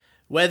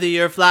Whether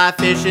you're fly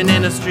fishing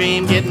in a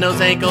stream, getting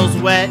those ankles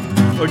wet,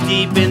 or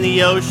deep in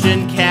the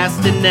ocean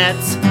casting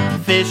nets,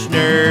 fish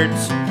nerds.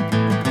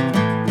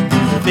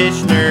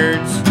 Fish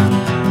nerds.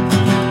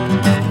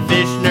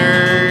 Fish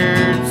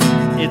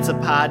nerds. It's a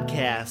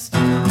podcast.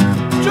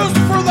 Just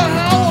for the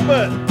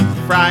halibut!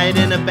 Fried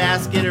in a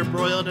basket or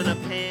broiled in a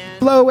pan.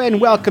 Hello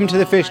and welcome to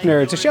the Fish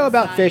Nerds, a show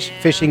about fish,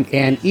 fishing,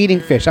 and eating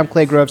fish. I'm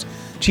Clay Groves,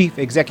 Chief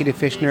Executive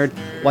Fish Nerd,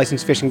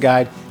 licensed fishing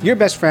guide, your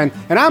best friend,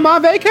 and I'm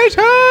on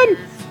vacation!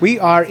 We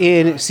are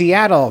in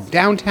Seattle,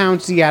 downtown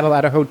Seattle,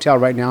 at a hotel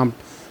right now. I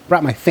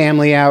brought my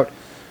family out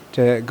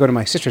to go to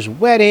my sister's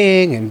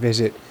wedding and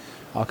visit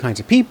all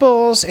kinds of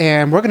peoples,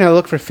 and we're going to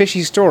look for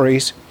fishy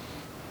stories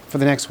for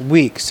the next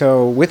week.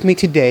 So with me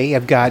today,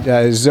 I've got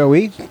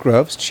Zoe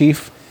Groves,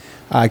 Chief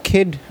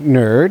Kid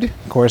Nerd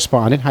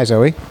Correspondent. Hi,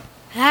 Zoe.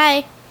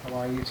 Hi. How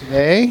are you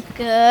today?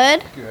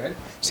 Good. Good.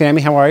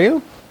 Sammy, how are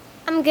you?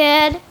 I'm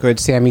good. Good.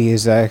 Sammy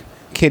is a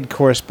Kid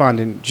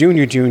Correspondent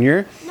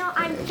Junior.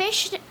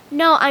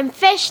 I'm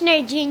Fish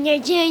Nerd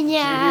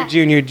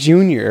Junior.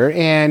 Junior.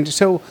 And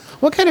so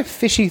what kind of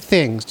fishy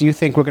things do you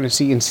think we're going to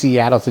see in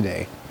Seattle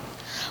today?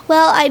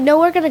 Well, I know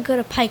we're going to go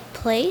to Pike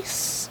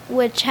Place,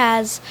 which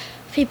has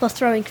people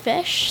throwing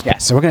fish. Yeah,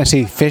 so we're going to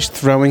see fish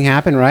throwing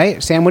happen,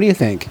 right? Sam, what do you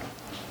think?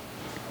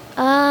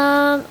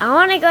 I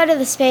want to go to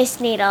the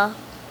Space Needle.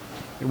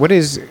 What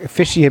is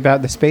fishy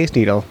about the Space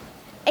Needle?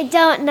 I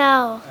don't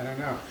know. I don't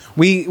know.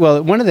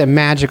 Well, one of the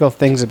magical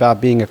things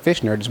about being a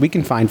fish nerd is we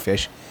can find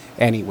fish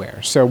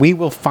anywhere. So we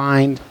will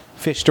find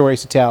fish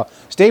stories to tell.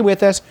 Stay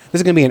with us. This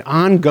is going to be an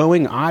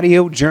ongoing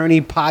audio journey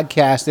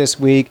podcast this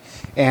week,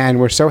 and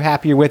we're so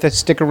happy you're with us.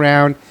 Stick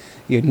around.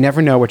 You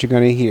never know what you're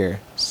going to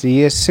hear.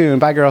 See you soon.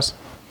 Bye, girls.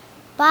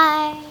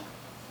 Bye.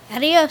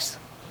 Adios.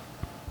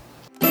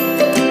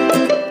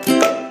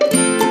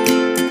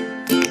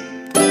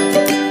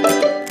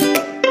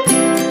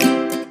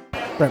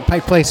 We're at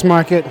Pike Place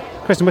Market.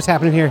 Kristen, what's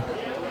happening here?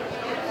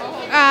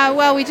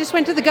 Well, we just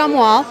went to the gum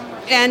wall,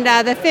 and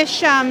the fish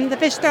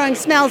throwing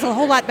smells a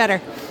whole lot better.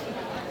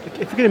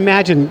 If you can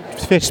imagine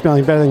fish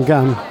smelling better than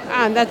gum.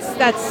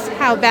 That's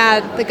how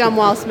bad the gum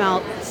wall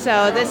smelled.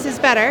 So this is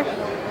better.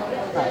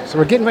 All right, so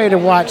we're getting ready to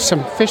watch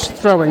some fish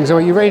throwing. So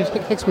are you ready to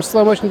take some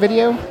slow motion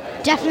video?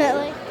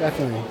 Definitely.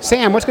 Definitely.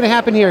 Sam, what's going to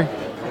happen here?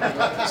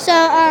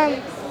 So,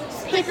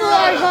 people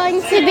are going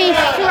to be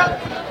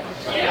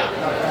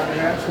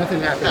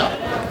Nothing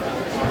happened.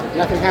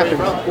 Nothing happened.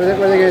 What are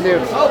they going to do?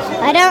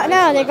 I don't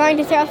know. They're going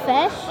to throw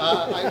fish?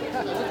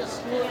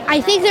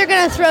 I think they're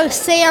going to throw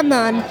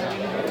salmon.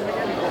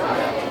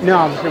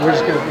 No, we're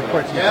just going to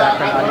record some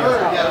background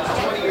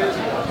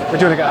audio. We're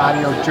doing like an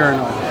audio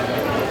journal.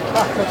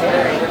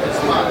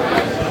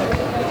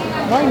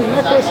 My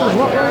necklace is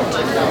what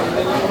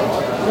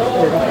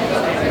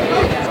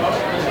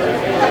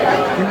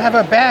You have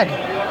a bag.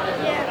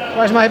 Yeah.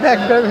 Why is my bag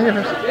better than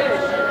yours?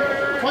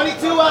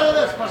 22 out of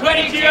this one.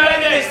 22 out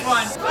of this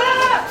one.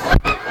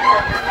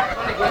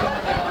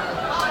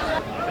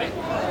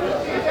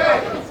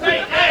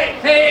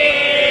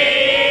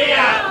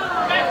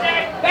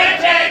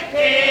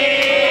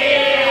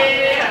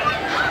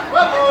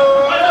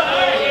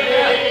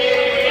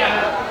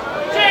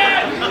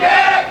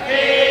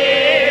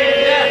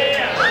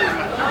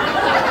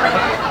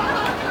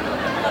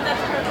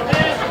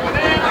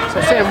 So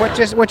Sam,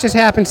 what just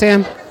happened,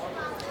 Sam?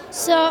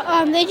 So,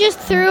 they just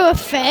threw a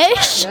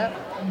fish. Yep.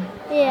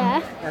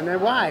 Yeah. And then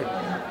why?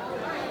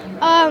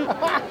 I'm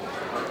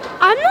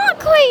not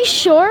quite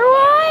sure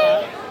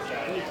why.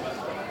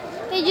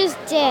 They just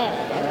did.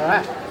 All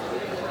right.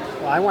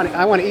 Well, I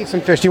want to eat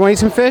some fish. Do you want to eat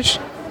some fish?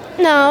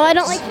 No, I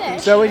don't like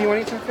fish. Zoe, do you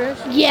want to eat some fish?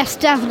 Yes,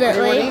 What do you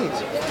definitely. want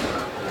to eat?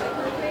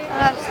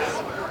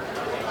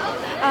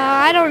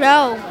 I don't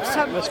know.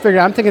 Let's figure.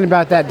 I'm thinking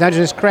about that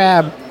Dungeness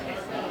crab,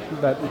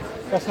 but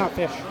that's not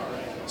fish.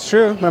 It's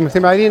true. But I'm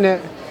thinking about eating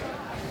it.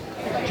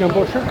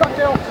 Jumbo shrimp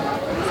cocktail.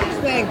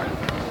 Thing.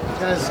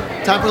 Guys,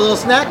 time for a little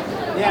snack?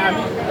 Yeah, I'm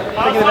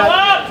thinking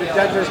about the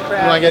Dungeness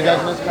crab. You want to get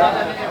Dungeness crab?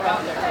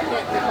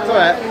 It's all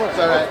right. It's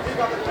all right.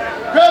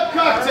 Crab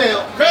cocktail.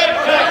 Crab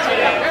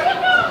cocktail.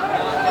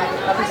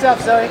 Help yourself,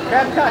 Zoe.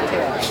 Crab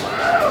cocktail.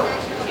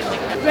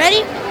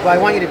 Ready? Well, I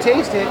want you to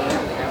taste it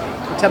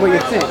and tell me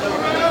what you think.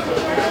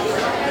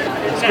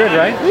 It's good,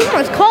 right? This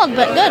one's cold,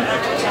 but good.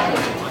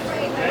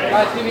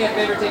 Do me a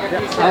favor, take a few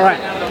steps All right.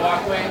 down the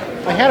walkway.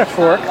 I had a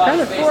fork. I had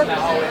a fork.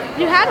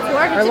 You had a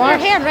fork. It's in your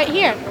lost. hand right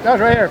here. That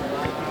was right here.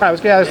 All right,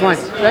 let's get out of this line.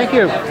 Thank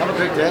you. Have a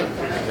big day.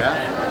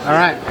 Yeah. All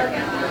right.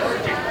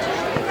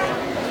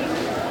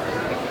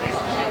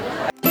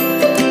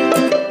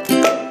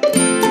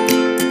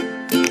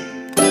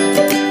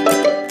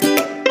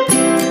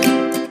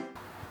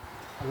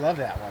 I love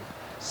that one.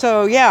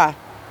 So yeah,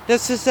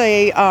 this is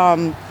a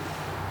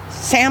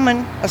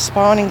salmon, a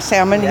spawning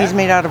salmon. Yeah. He's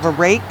made out of a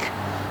rake,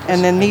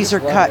 and then these are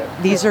cut.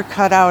 These are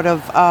cut out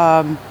of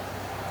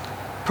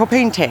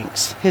propane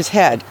tanks. His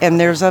head, and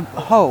there's a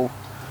hoe,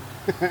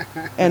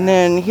 and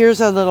then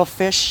here's a little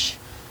fish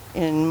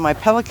in my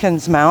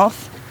pelican's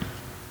mouth.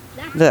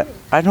 That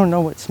I don't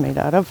know what's made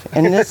out of,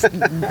 and let's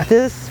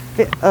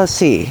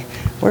see.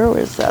 Where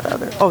is that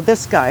other? Oh,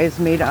 this guy is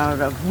made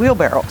out of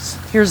wheelbarrows.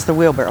 Here's the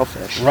wheelbarrow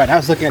fish. Right, I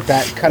was looking at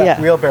that cut Yeah. up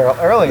wheelbarrow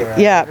earlier.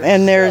 Yeah,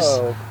 and there's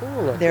So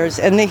cool.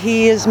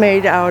 he is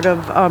made out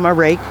of a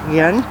rake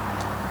again,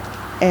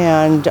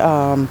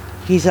 and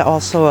he's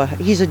also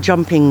he's a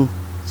jumping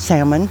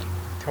salmon.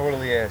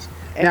 Totally is.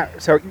 Now,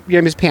 so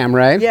your name is Pam,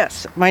 right?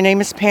 Yes, my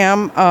name is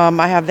Pam.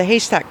 I have the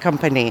Haystack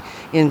Company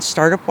in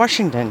Startup,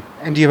 Washington.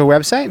 And do you have a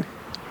website?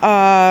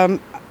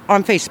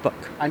 On Facebook.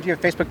 And do you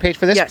have a Facebook page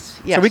for this? Yes,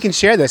 So yes. we can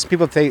share this.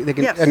 People they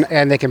can Yes.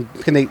 and they can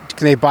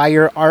they buy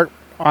your art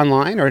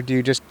online, or do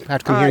you just have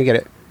to come here and get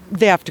it?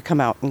 They have to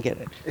come out and get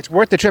it. It's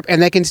worth the trip, and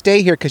they can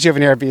stay here because you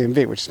have an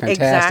Airbnb, which is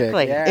fantastic.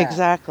 Exactly. Yeah.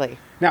 Exactly.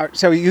 Now,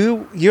 so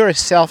you're a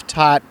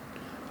self-taught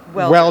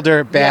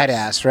welder badass,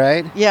 Yes.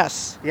 right?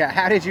 Yes. Yeah.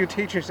 How did you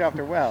teach yourself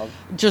to weld?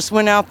 Just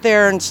went out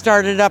there and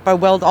started up. I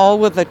weld all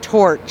with a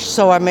torch,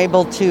 so I'm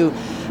able to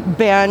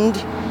bend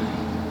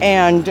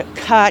and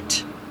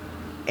cut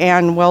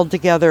and weld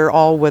together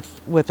all with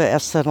the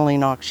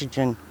acetylene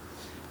oxygen.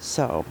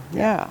 So,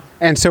 yeah.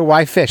 And so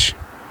why fish?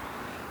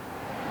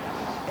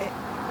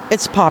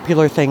 It's a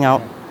popular thing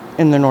out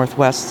in the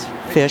Northwest,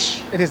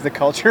 fish. It is the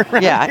culture.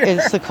 Around Yeah, here.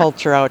 it's the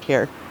culture out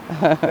here.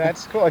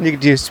 That's cool. And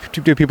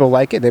do people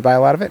like it? They buy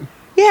a lot of it?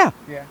 Yeah.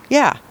 Yeah.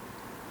 Yeah.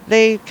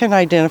 They can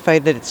identify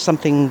that it's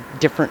something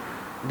different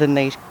than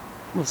they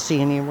will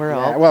see anywhere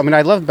else. Yeah, well, I mean,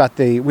 I love about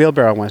the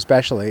wheelbarrow one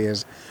especially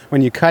is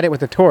when you cut it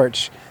with a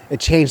torch, it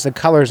changed the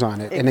colors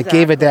on it, and it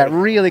gave it that Exactly.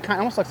 really kind,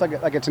 almost looks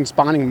like it's in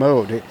spawning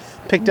mode. It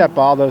picked up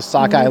all those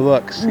sockeye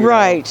looks. you know.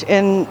 Right,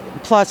 and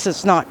plus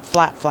it's not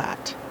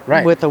flat.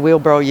 Right. With a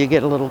wheelbarrow, you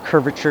get a little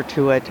curvature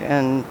to it,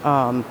 and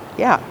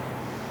yeah,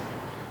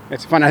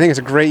 It's fun. I think it's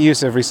a great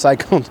use of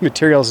recycled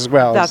materials as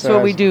well. that's So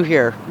what we do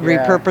here: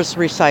 Yeah. repurpose,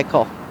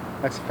 recycle.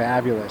 That's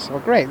fabulous. Well,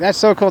 great. That's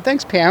so cool.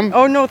 Thanks, Pam.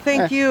 Oh no,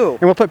 thank you.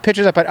 And we'll put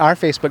pictures up at our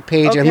Facebook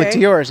page and link Okay. to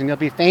yours, and you'll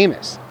be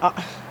famous.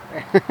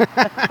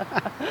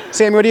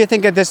 Sammy, what do you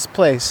think of this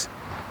place?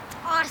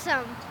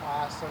 Awesome.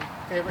 Awesome.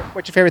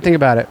 What's your favorite thing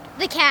about it?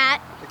 The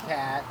cat. The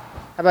cat.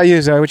 How about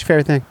you, Zoe? What's your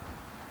favorite thing?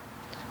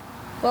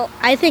 Well,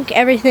 I think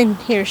everything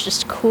here is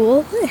just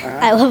cool.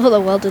 I love all the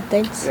welded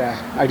things. Yeah,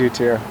 I do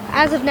too.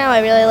 As of now,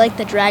 I really like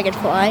the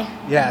dragonfly.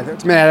 Yeah,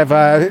 it's made out of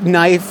a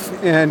knife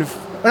and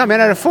made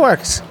out of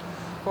forks.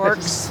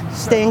 Forks,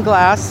 stained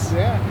glass.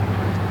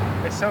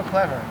 Yeah, it's so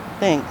clever.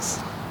 Thanks.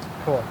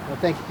 Cool. Well,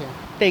 thank you, Pam.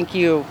 Thank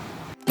you.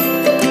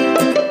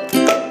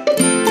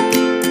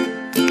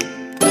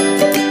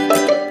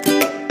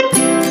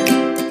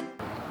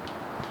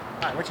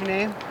 All right, what's your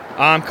name?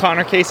 I'm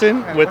Connor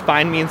Kaysen with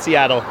Find Me in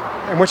Seattle.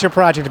 And what's your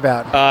project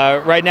about?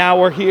 Right now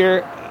we're here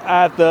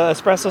at the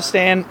espresso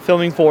stand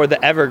filming for the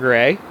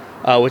Evergrey,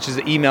 which is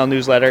the email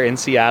newsletter in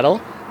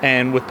Seattle,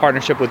 and with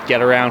partnership with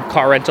Get Around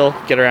Car Rental.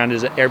 Get Around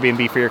is an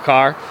Airbnb for your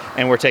car,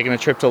 and we're taking a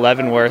trip to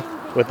Leavenworth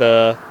with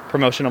a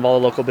promotion of all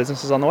the local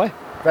businesses on the way.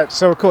 That's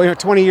so cool.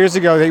 20 years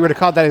ago, they would have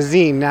called that a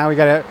zine. Now we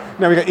got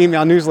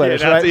email newsletters,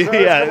 Yeah, right? that's- So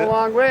it's yeah. come a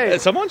long way.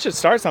 Someone should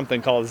start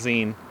something called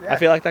Zine. Yeah. I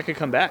feel like that could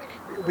come back.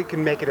 We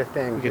can make it a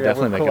thing. We could Yeah,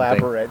 definitely we'll make it a thing.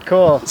 collaborate.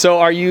 Cool. So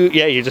are you?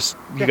 Yeah, you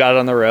got it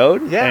on the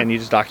road, Yeah. and you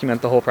just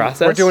document the whole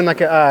process. We're doing like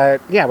we're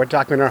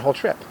documenting our whole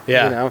trip.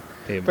 Yeah. You know.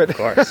 Yeah, But- of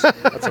course,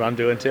 that's what I'm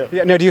doing too.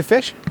 Yeah. No, do you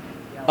fish?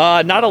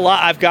 Not a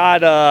lot. I've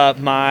got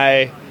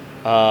my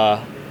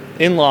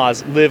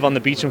in-laws live on the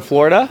beach in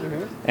Florida,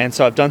 and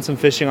so I've done some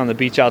fishing on the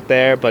beach out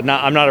there. But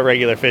I'm not a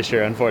regular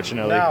fisher,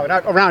 unfortunately. No,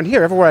 not around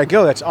here. Everywhere I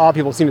go, that's all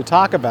people seem to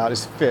talk about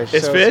is fish.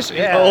 It's So fish.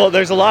 Yeah. Oh, well,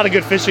 there's a lot of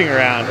good fishing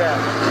around.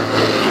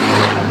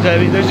 I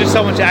mean, there's just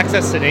so much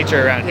access to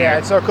nature around here. Yeah,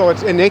 it's so cool.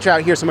 It's in nature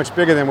out here is so much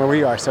bigger than where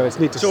we are, so it's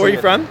neat to see. So where are you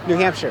it. from? New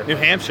Hampshire. New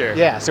Hampshire.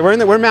 Yeah, so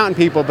we're mountain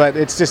people, but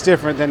it's just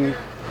different than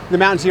the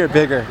mountains here are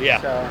bigger.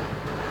 Yeah. So.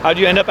 How'd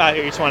you end up out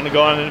here? You just wanted to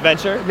go on an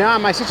adventure? No,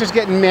 my sister's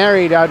getting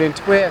married out in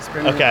Twisp.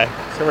 And Okay.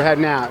 So we're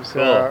heading out.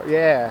 So Cool.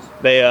 yeah.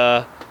 They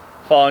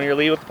following your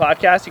lead with the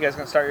podcast. You guys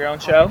gonna start your own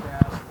show?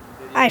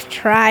 I've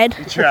tried.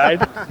 You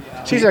tried.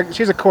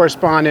 She's a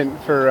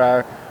correspondent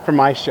for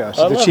my show. She's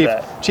I the love chief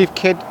that. chief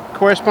kid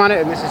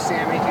correspondent, and this is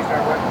Sammy. She's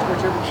our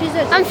what's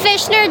your I'm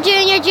Fish Nerd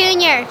Junior.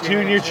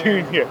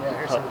 Junior.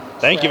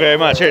 Thank you very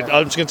much. Here,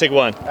 I'm just gonna take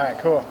one. All right,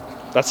 cool.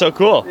 That's so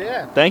cool.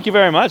 Yeah. Thank you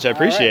very much. I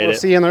appreciate All right, we'll it.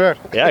 see you on the road.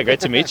 Yeah, great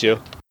to meet you.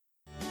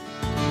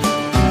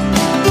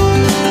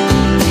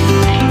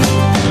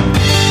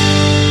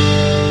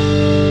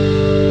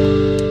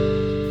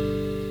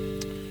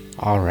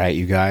 All right,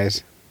 you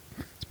guys.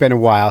 It's been a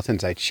while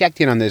since I checked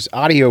in on this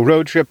audio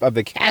road trip of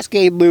the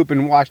Cascade Loop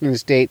in Washington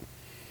State.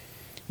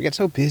 We got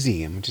so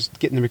busy and we're just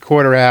getting the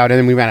recorder out, and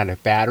then we ran out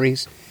of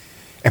batteries,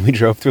 and we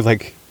drove through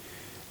like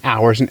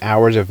hours and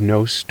hours of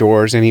no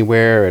stores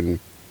anywhere,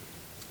 and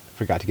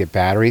forgot to get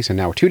batteries. And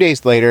now 2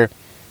 days later,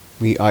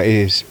 it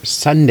is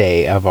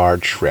Sunday of our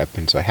trip,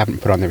 and so I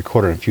haven't put on the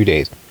recorder in a few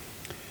days.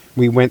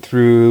 We went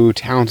through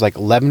towns like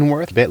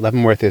Leavenworth.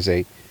 Leavenworth is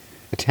a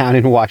town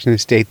in Washington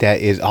State that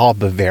is all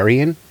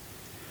Bavarian.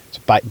 It's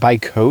by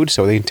code,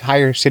 so the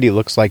entire city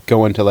looks like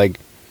going to like.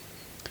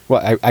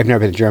 Well, I've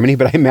never been to Germany,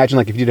 but I imagine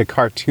like if you did a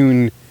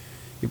cartoon,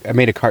 I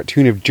made a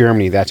cartoon of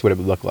Germany, that's what it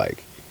would look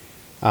like.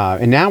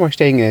 And now we're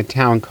staying in a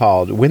town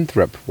called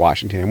Winthrop,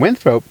 Washington. And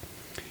Winthrop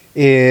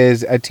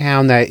is a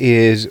town that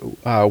is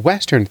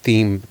Western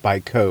themed by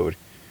code.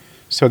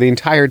 So the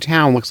entire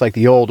town looks like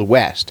the Old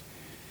West.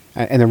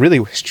 And the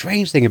really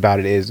strange thing about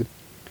it is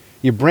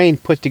your brain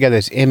puts together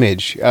this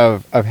image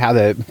of how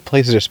the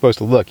places are supposed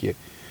to look. You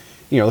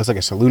know, it looks like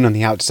a saloon on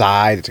the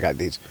outside. It's got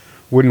these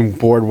wooden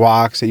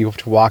boardwalks that you have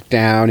to walk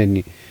down, and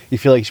you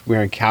feel like you're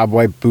wearing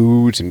cowboy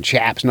boots and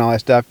chaps and all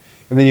that stuff.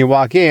 And then you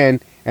walk in,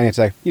 and it's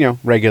like, you know,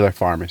 regular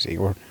pharmacy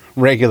or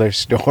regular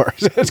store.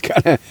 So it's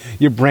kind of,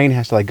 your brain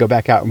has to like go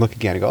back out and look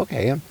again and go,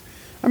 okay,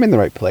 I'm in the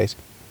right place.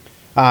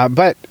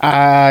 But so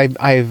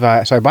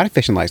I bought a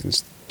fishing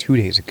license 2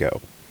 days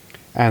ago,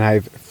 and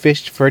I've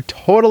fished for a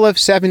total of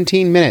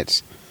 17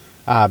 minutes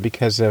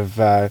because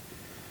of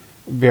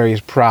various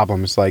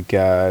problems like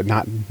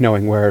not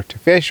knowing where to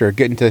fish or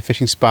getting to the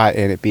fishing spot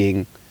and it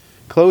being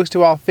closed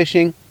to all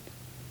fishing.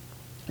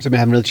 So I've been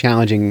having really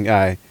challenging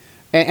and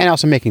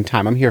also making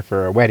time. I'm here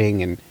for a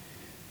wedding, and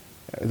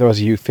those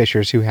of you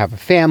fishers who have a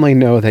family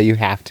know that you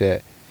have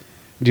to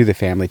do the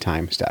family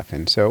time stuff.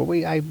 And so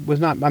I'm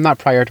not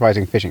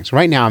prioritizing fishing. So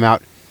right now I'm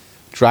out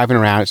driving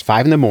around. It's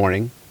 5 a.m.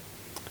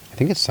 I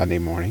think it's Sunday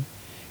morning,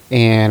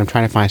 and I'm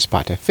trying to find a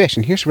spot to fish.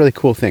 And here's a really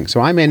cool thing.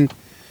 So I'm in,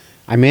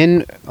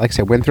 like I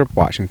said, Winthrop,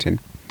 Washington,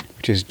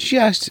 which is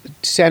just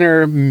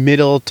center,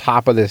 middle,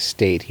 top of the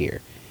state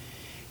here.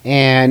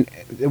 And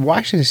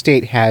Washington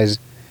State has,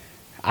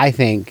 I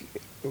think,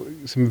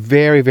 some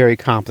very, very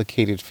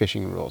complicated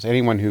fishing rules.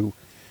 Anyone who,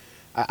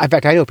 in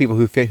fact, I know people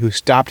who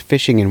stopped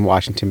fishing in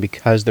Washington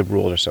because the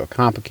rules are so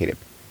complicated.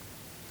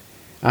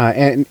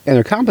 And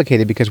they're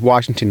complicated because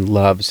Washington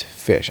loves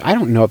fish. I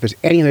don't know if there's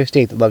any other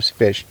state that loves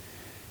fish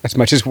as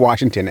much as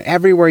Washington.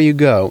 Everywhere you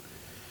go,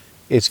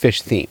 it's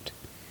fish themed.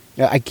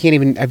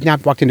 I've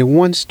not walked into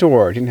one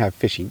store, didn't have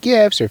fishy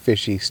gifts or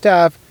fishy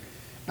stuff.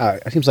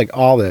 It seems like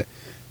all the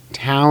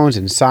towns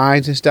and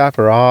signs and stuff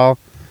are all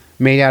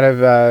made out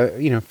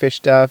of, fish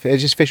stuff.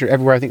 It's just fish are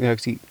everywhere. I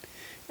think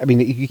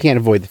you can't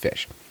avoid the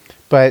fish.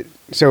 But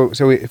so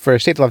for a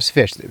state that loves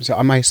fish, so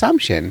on my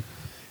assumption,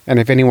 and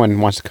if anyone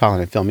wants to call in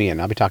and fill me in,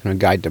 I'll be talking to a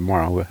guide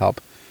tomorrow who will help.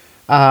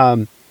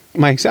 My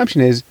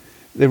assumption is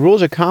the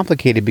rules are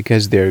complicated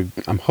because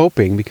I'm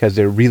hoping because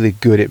they're really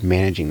good at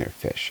managing their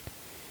fish.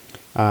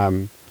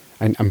 And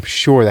I'm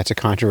sure that's a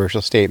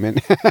controversial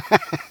statement,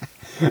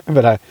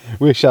 but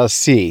we shall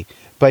see.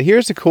 But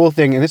here's the cool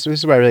thing, and this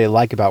is what I really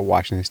like about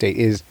Washington State,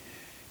 is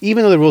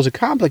even though the rules are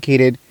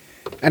complicated,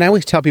 and I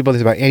always tell people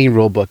this about any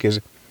rule book, is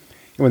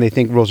when they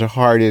think rules are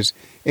hard, is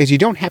you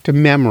don't have to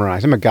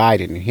memorize. I'm a guide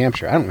in New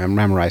Hampshire. I don't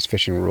memorize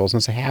fishing rules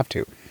unless I have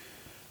to.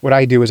 What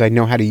I do is I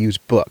know how to use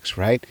books,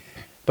 right?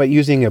 But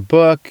using a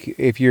book,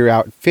 if you're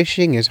out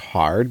fishing, is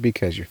hard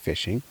because you're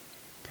fishing.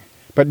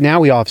 But now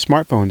we all have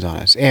smartphones on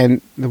us.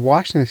 And the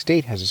Washington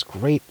State has this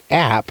great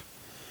app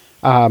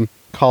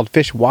called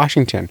Fish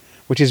Washington,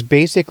 which is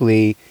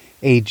basically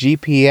a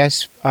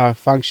GPS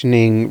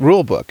functioning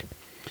rule book.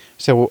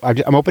 So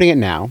I'm opening it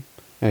now,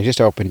 and I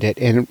just opened it,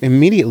 and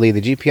immediately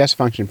the GPS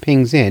function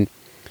pings in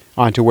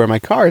onto where my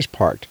car is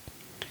parked.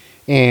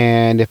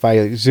 And if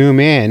I zoom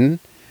in,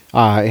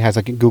 it has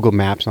like Google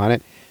Maps on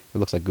it. It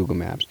looks like Google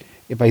Maps.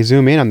 If I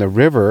zoom in on the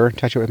river,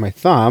 touch it with my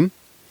thumb,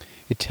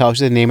 it tells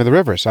you the name of the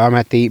river. So I'm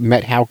at the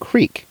Methow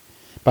Creek.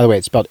 By the way,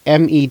 it's spelled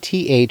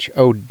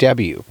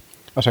Methow.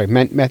 Oh, sorry,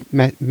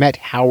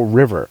 Methow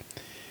River.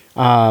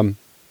 And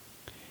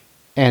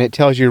it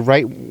tells you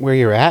right where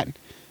you're at.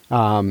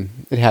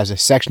 It has a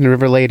section of the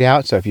river laid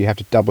out, so if you have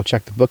to double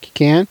check the book, you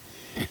can.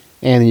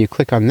 And then you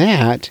click on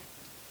that,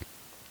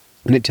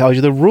 and it tells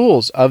you the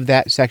rules of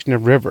that section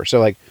of river. So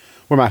like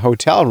where my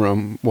hotel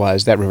room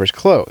was, that river's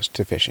closed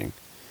to fishing.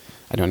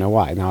 I don't know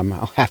why. Now I'm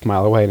a half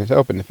mile away and it's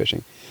open to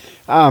fishing.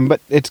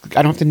 But I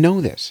don't have to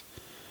know this.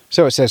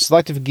 So it says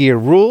selective gear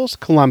rules,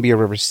 Columbia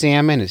River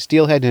salmon is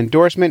steelhead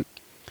endorsement,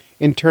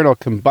 internal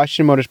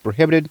combustion motors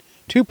prohibited,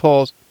 2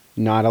 poles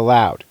not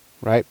allowed,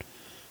 right?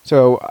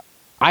 So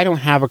I don't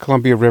have a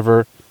Columbia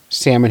River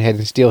salmon head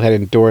and steelhead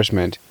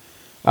endorsement,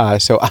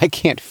 so I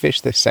can't fish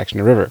this section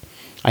of river.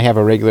 I have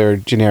a regular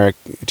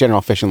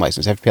general fishing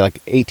license. I have to pay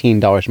like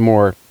 $18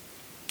 more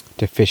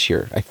to fish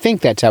here. I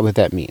think that's what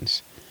that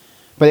means.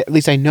 But at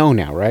least I know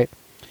now, right?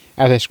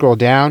 As I scroll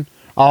down,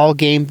 all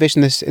game fish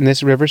in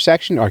this river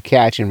section are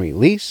catch and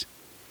release.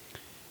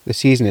 The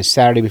season is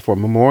Saturday before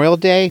Memorial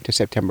Day to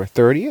September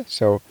 30th.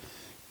 So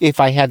if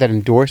I had that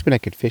endorsement, I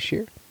could fish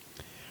here.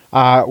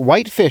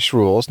 Whitefish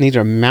rules. These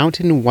are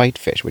mountain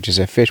whitefish, which is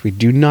a fish we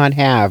do not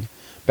have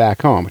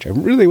back home, which I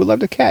really would love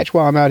to catch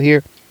while I'm out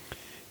here.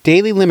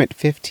 Daily limit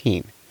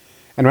 15.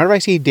 And whenever I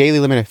see daily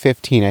limit of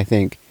 15, I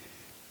think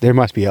there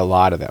must be a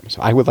lot of them.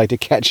 So I would like to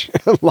catch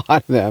a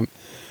lot of them.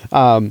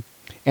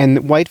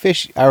 And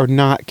whitefish are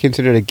not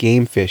considered a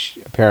game fish,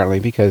 apparently,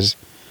 because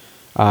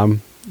the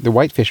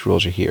whitefish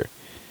rules are here.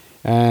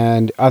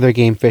 And other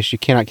game fish, you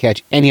cannot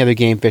catch any other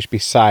game fish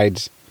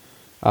besides...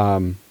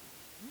 all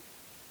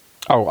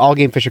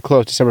game fish are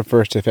closed December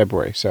 1st to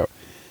February. So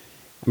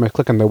I'm going to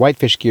click on the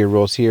whitefish gear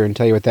rules here and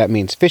tell you what that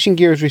means. Fishing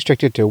gear is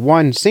restricted to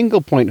one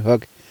single point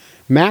hook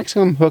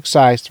Maximum hook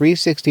size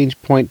 3/16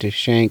 point to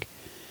shank,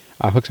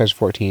 hook size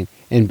 14,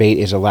 and bait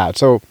is allowed.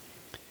 So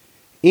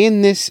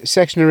in this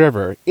section of the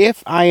river,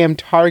 if I am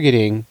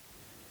targeting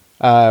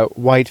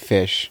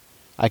whitefish,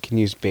 I can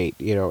use bait,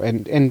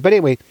 but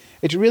anyway,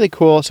 it's really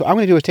cool. So I'm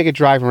going to do is take a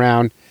drive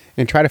around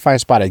and try to find a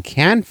spot I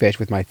can fish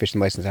with my fishing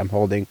license I'm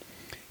holding,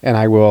 and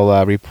I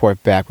will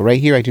report back. But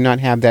right here, I do not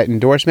have that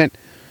endorsement,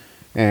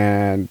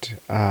 and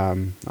I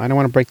don't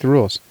want to break the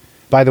rules.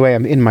 By the way,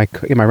 I'm in my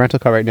rental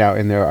car right now,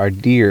 and there are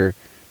deer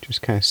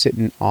just kind of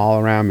sitting all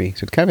around me.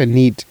 So it's kind of a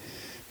neat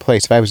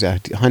place. If I was a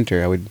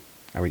hunter, I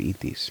would eat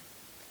these.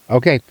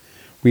 Okay,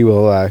 we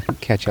will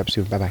catch up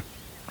soon. Bye-bye.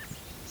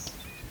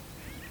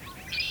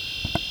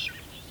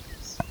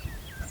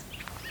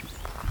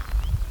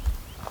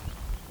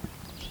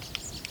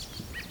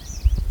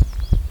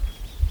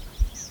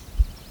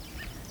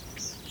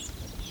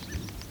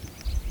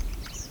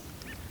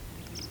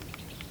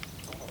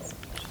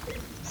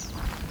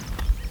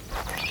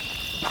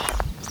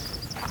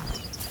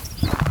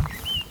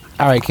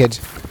 All right, kids.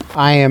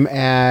 I am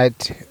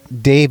at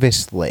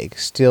Davis Lake,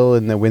 still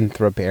in the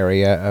Winthrop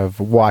area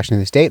of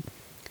Washington State.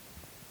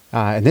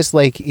 And this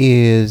lake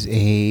is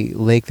a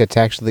lake that's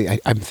actually,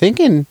 I'm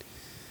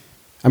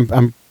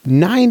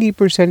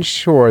 90%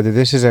 sure that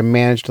this is a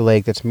managed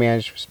lake that's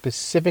managed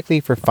specifically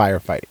for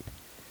firefighting.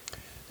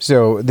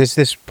 So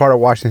this part of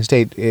Washington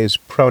State is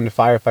prone to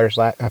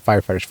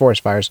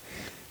forest fires.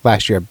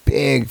 Last year, a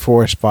big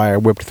forest fire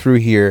whipped through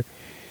here.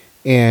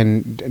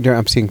 And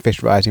I'm seeing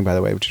fish rising, by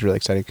the way, which is really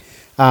exciting.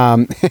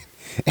 And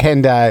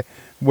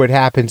what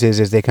happens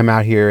is they come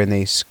out here and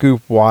they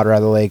scoop water out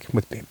of the lake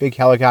with big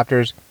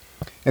helicopters,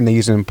 and they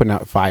use them putting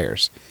out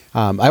fires.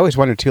 I always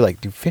wondered, too,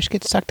 do fish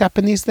get sucked up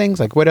in these things?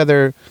 What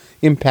other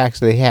impacts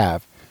do they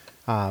have?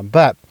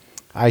 But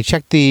I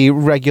checked the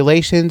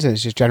regulations, and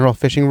it's just general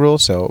fishing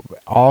rules, so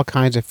all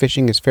kinds of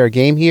fishing is fair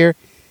game here.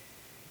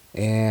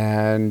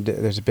 And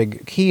there's a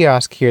big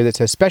kiosk here that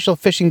says, special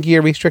fishing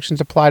gear restrictions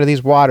apply to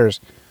these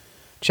waters.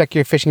 Check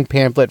your fishing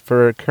pamphlet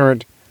for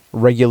current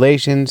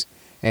regulations,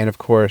 and of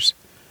course,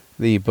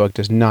 the book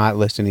does not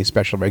list any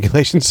special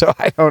regulations, so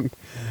I don't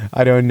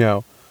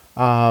know.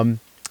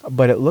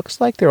 But it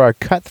looks like there are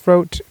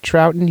cutthroat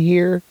trout in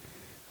here.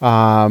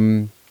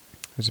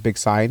 There's a big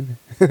sign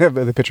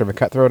with a picture of a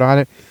cutthroat on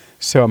it,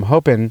 so I'm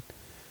hoping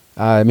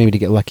maybe to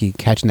get lucky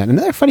catching that.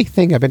 Another funny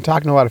thing, I've been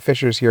talking to a lot of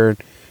fishers here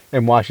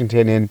in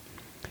Washington, and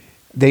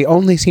they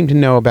only seem to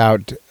know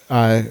about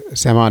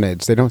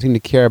salmonids. They don't seem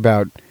to care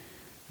about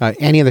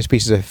any other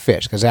species of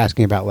fish, because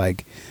asking about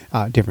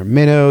different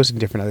minnows and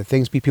different other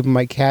things people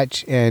might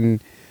catch,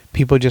 and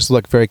people just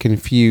look very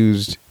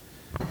confused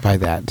by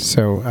that.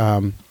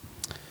 So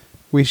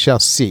we shall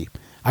see.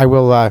 I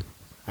will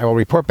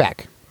report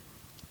back.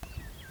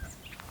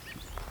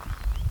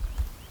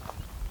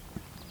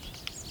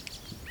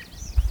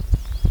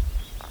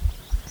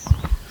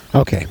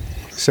 Okay,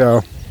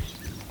 so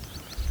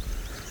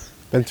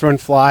been throwing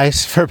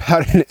flies for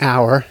about an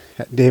hour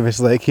at Davis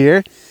Lake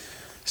here.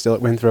 Still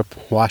at Winthrop,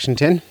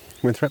 Washington.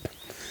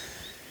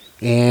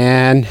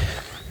 And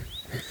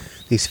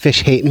these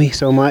fish hate me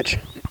so much.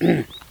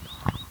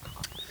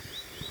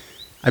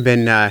 I've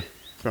been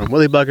throwing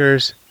willy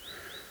buggers,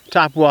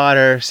 top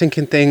water,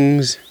 sinking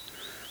things,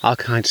 all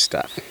kinds of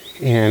stuff.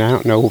 And I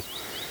don't know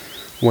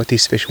what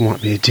these fish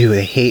want me to do.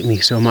 They hate me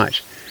so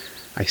much.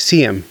 I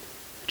see them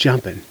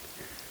jumping,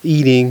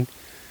 eating,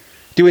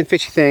 doing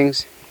fishy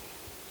things.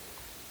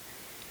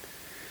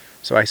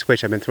 So I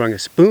switch. I've been throwing a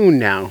spoon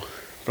now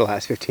for the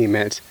last 15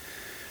 minutes,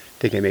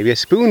 thinking maybe a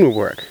spoon would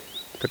work.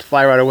 Put the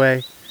fly right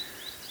away,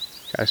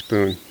 got a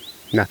spoon,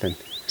 nothing.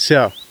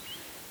 So,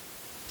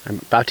 I'm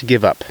about to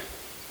give up.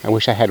 I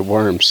wish I had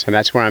worms, and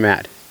that's where I'm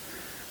at.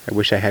 I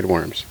wish I had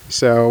worms.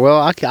 So,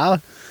 well, I'll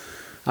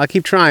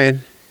keep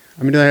trying. I'm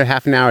gonna do another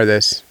half an hour of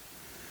this.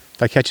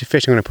 If I catch a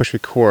fish, I'm gonna push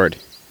record.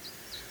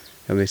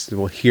 At least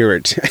we'll hear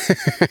it.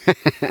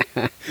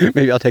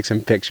 Maybe I'll take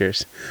some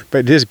pictures.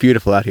 But it is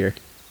beautiful out here.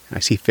 I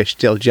see fish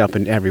still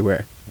jumping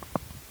everywhere.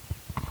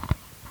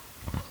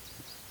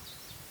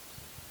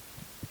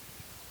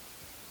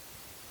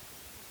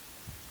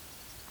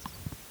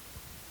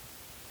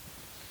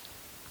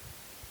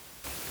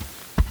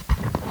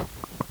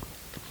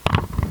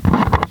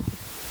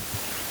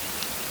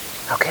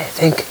 Okay, I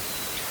think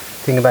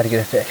I'm about to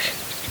get a fish.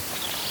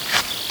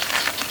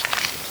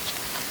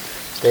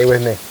 Stay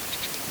with me.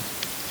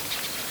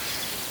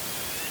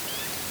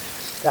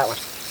 Got one.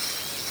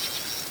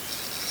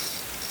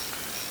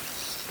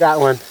 Got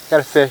one.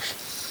 Got a fish.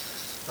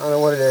 I don't know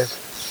what it is.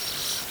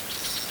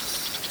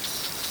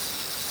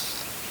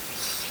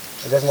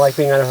 It doesn't like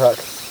being on a hook.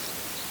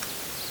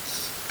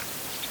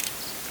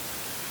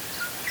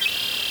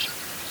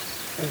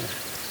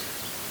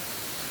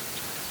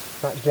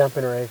 It's not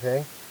jumping or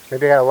anything.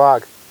 Maybe I got a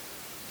log.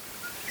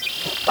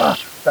 Oh,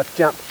 about to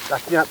jump.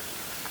 About to jump.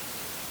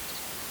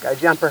 Got a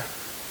jumper.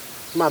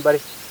 Come on,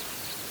 buddy.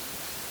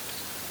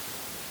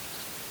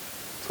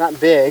 It's not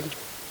big,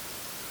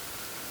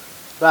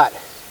 but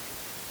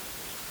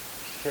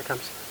here it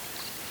comes.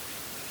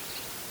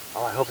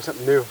 Oh, I hope it's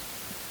something new.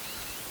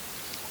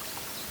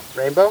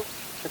 Rainbow?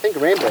 I think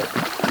rainbow.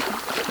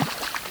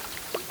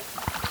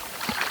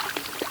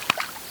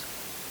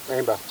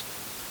 Rainbow.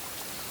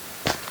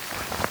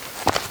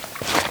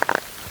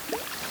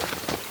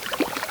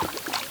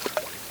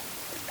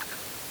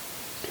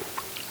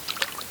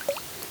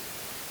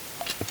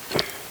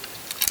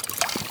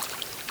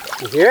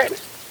 You hear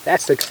it?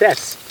 That's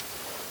success.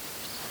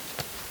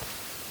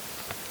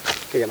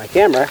 Get my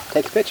camera,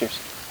 take pictures.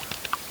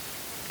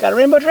 Got a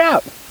rainbow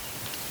trout.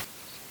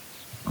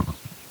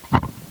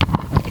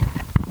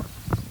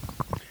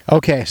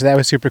 Okay, so that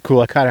was super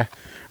cool. I caught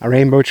a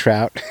rainbow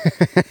trout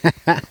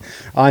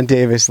on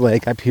Davis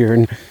Lake up here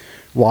in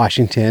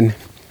Washington.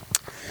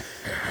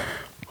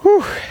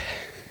 Whew.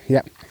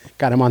 Yep,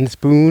 got him on the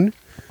spoon,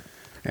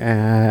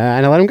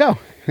 and I let him go.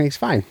 He's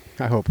fine,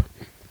 I hope.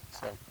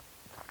 So,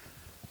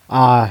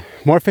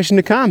 more fishing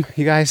to come,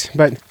 you guys,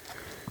 but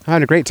I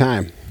had a great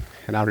time,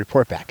 and I'll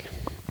report back.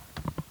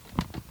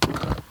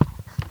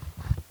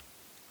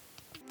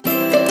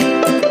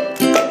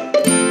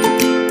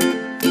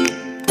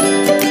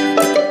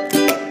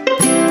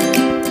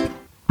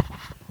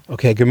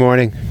 Okay, good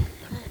morning.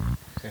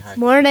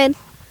 Morning.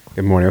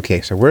 Good morning.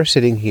 Okay, so we're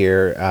sitting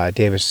here,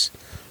 Davis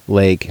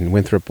Lake in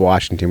Winthrop,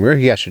 Washington. We were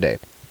here yesterday,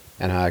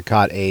 and I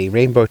caught a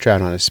rainbow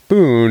trout on a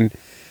spoon,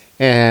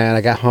 and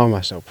I got home. I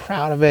was so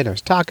proud of it. I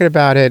was talking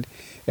about it,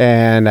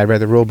 and I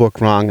read the rule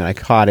book wrong, and I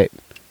caught it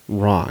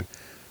wrong.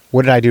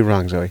 What did I do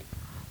wrong, Zoe?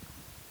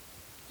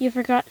 You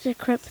forgot to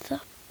crimp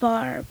the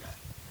barb.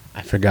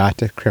 I forgot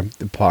to crimp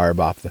the barb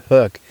off the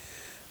hook.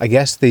 I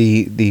guess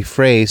the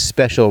phrase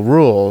special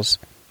rules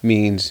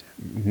means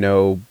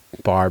no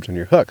barbs on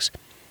your hooks.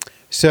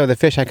 So the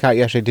fish I caught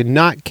yesterday did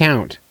not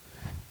count,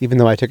 even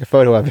though I took a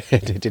photo of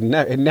it. It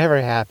never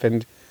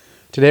happened.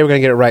 Today we're going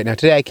to get it right. Now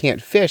today I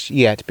can't fish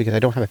yet because I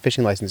don't have a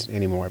fishing license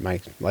anymore.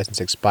 My license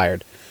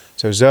expired.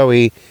 So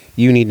Zoe,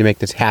 you need to make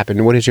this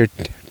happen. What is your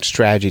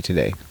strategy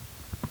today?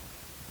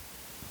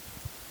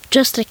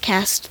 Just to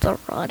cast the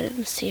rod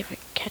and see if I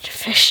can catch a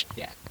fish.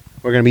 Yeah.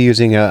 We're going to be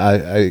using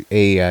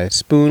a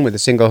spoon with a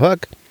single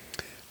hook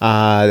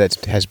that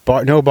has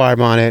no barb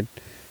on it,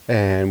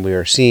 and we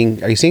are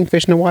seeing. Are you seeing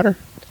fish in the water?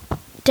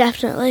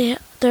 Definitely.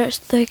 They're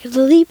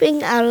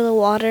leaping out of the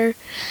water,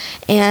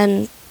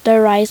 and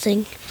they're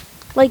rising.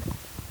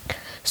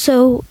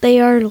 So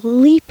they are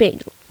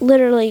leaping,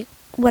 literally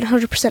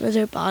 100% of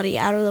their body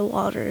out of the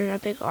water in a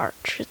big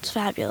arch. It's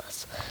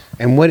fabulous.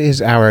 And what is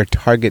our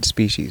target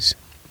species?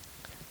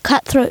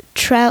 Cutthroat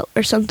trout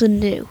or something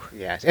new.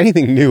 Yes,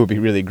 anything new would be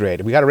really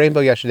great. We got a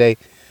rainbow yesterday,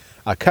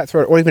 a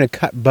cutthroat, or even a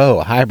cut bow,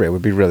 a hybrid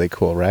would be really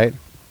cool, right?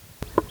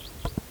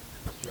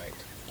 Right.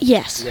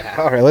 Yes. Yeah.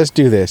 All right, let's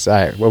do this. All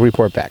right, we'll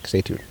report back.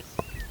 Stay tuned.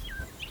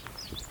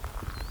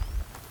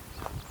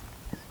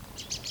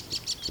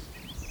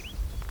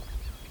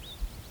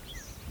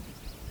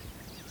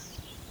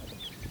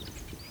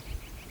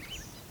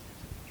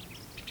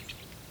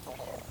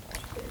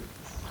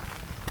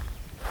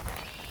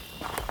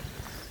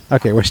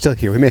 Okay, we're still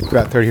here. We made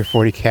about 30 or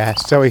 40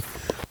 casts. Zoe,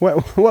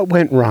 what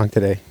went wrong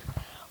today?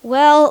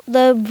 Well,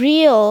 the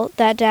reel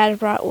that Dad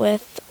brought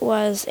with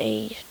was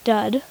a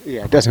dud.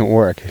 Yeah, it doesn't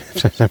work.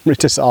 It's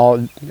just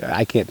all,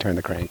 I can't turn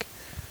the crank.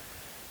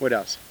 What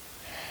else?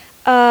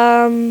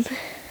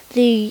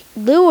 The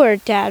lure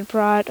Dad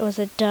brought was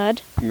a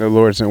dud. The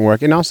lure doesn't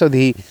work. And also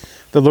the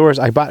lures,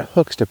 I bought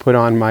hooks to put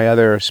on my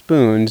other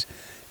spoons,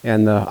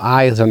 and the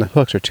eyes on the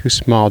hooks are too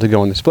small to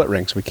go in the split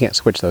ring, so we can't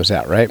switch those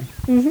out, right?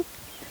 Mm-hmm.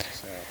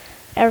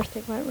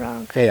 Everything went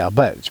wrong. Yeah,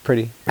 but it's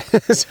pretty. Yeah,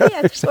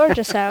 it's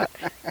gorgeous out.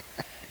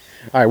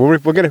 All right,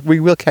 we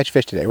will catch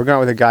fish today. We're going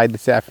with a guide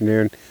this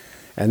afternoon,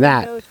 and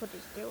that. He knows what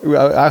he's doing.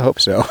 Well, I hope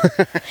so.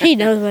 He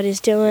knows what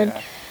he's doing.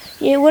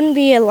 Yeah. It wouldn't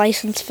be a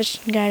licensed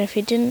fishing guide if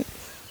he didn't.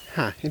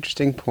 Huh,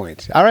 interesting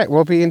point. All right,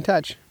 we'll be in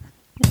touch.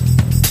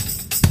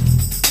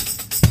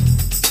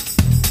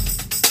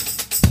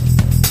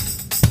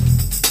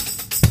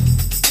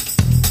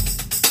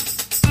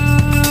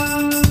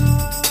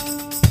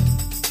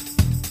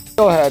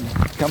 Steelhead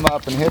come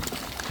up and hit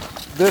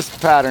this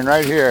pattern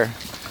right here.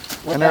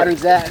 What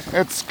pattern's that?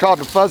 It's called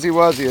the Fuzzy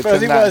Wuzzy. It's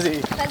Fuzzy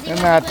Wuzzy. in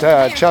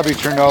that chubby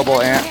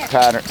Chernobyl ant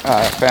pattern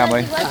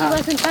family.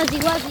 Fuzzy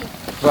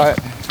Wuzzy. But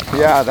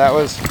yeah, that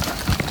was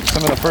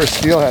some of the first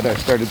steelhead I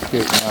started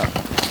skating up.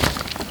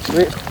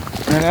 Sweet.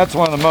 And that's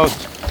one of the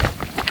most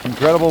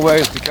incredible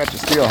ways to catch a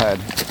steelhead.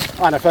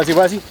 On a Fuzzy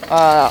Wuzzy?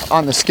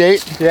 On the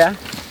skate. Yeah.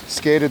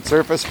 Skated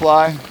surface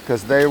fly,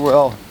 because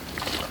they'll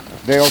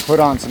put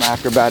on some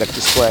acrobatic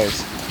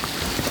displays.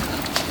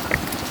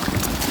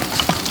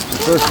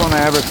 The first one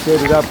I ever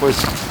skated up was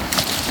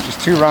just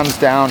 2 runs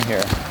down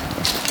here.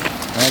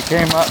 And it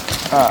came up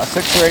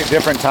 6 or 8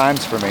 different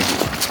times for me.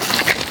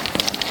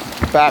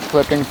 Back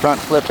flipping, front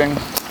flipping,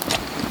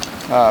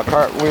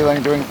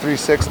 cartwheeling, doing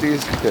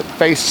 360s. It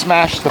face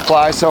smashed the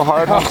fly so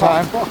hard one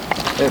time,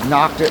 it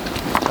knocked it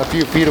a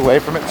few feet away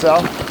from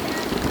itself.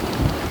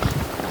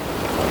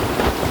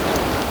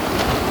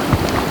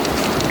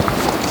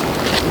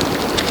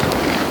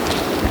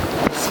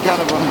 It's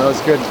kind of one of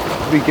those good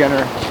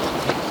beginner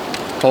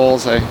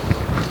holes. I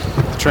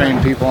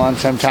train people on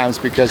sometimes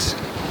because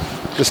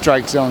the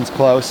strike zone's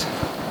close.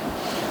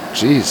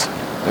 Jeez,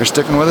 they're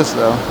sticking with us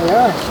though.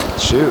 Yeah.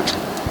 Shoot.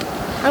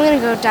 I'm gonna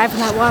go dive in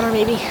that water,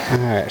 maybe. All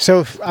right.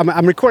 So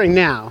I'm recording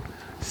now.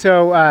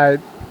 So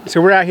so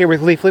we're out here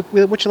with Leaf.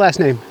 What's your last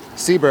name?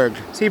 Seaberg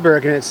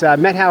Seaberg, and it's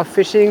Methow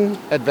Fishing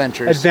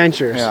Adventures. Yeah.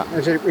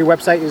 Yeah. Your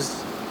website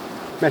is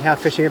Methow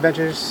Fishing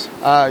Adventures.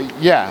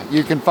 Yeah,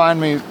 you can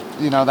find me,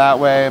 that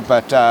way.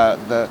 But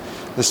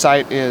the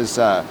site is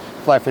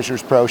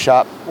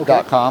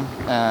flyfishersproshop.com,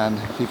 and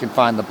you can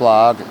find the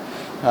blog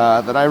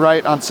that I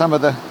write on some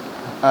of the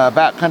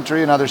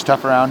backcountry and other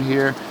stuff around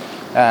here,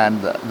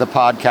 and the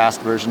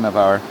podcast version of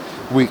our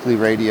weekly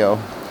radio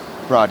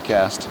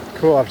broadcast.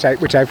 Cool,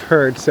 which I've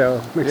heard.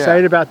 So I'm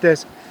excited about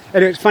this.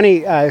 And it's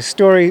funny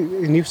story,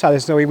 and you saw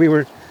this, Zoe.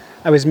 I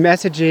was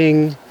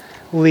messaging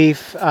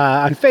Leaf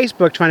on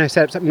Facebook trying to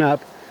set something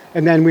up,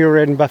 and then we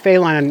were in buffet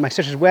line on my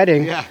sister's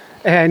wedding. Yeah.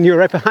 And you were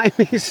right behind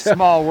me. So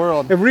Small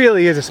world. it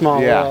really is a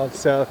small Yeah. world.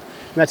 So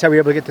that's how we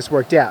were able to get this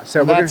worked out.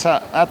 So That's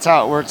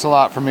how it works a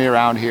lot for me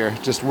around here.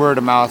 Just word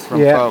of mouth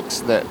from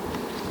folks that,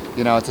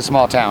 it's a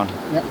small town.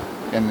 Yep.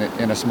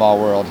 In a small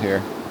world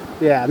here.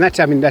 Yeah, and that's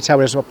how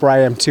it is up where I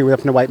am too, up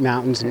in the White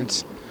Mountains, and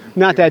it's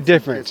not that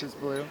different.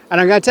 Blue. And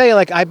I'm gonna tell you,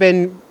 like I've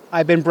been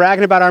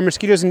bragging about our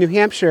mosquitoes in New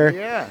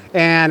Hampshire,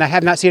 and I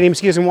have not seen any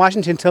mosquitoes in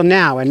Washington until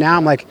now. And now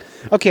I'm like,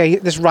 okay,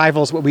 this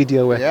rivals what we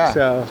deal with. Yeah.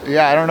 So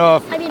yeah, I don't know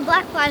if I mean,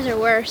 black flies are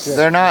worse.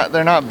 they're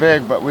not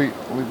big, but we've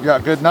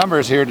got good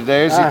numbers here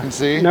today, as you can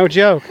see. No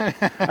joke.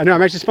 I know.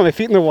 I'm actually just putting my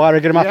feet in the water,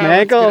 get them off my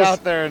let's ankles. Get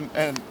out there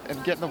and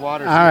get in the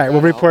water. All right,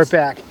 we'll report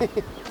back.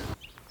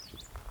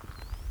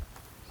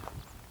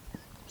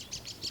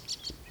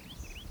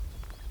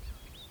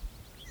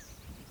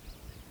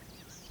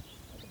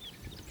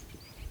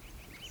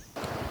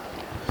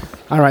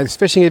 All right, this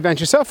fishing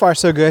adventure, so far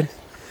so good.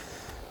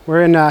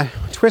 We're in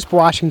Twisp,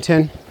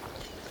 Washington.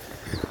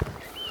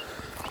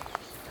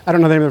 I don't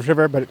know the name of the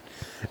river, but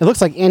it looks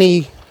like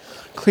any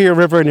clear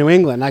river in New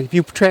England. Like if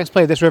you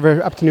transplanted this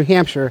river up to New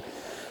Hampshire,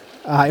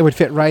 it would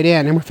fit right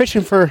in. And we're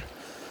fishing for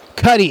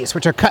cutties,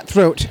 which are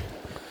cutthroat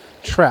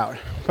trout.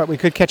 But we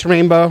could catch a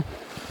rainbow,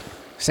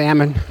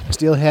 salmon,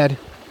 steelhead.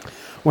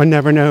 One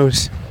never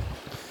knows.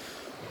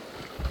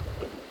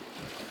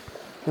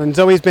 And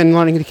Zoe's been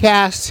learning to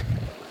cast.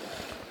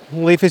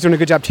 Leaf is doing a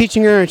good job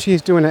teaching her, and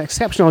she's doing an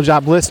exceptional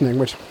job listening,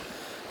 which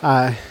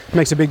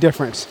makes a big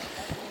difference.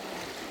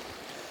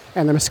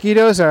 And the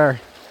mosquitoes are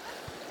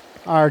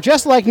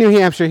just like New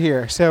Hampshire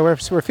here, so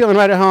we're feeling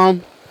right at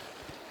home.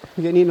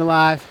 We're getting eaten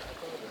alive.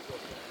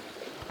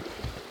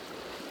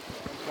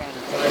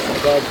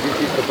 Bugs, you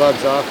keep the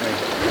bugs off me.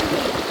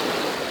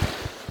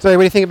 So, what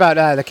do you think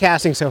about the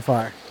casting so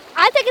far?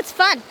 I think it's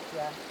fun.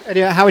 And,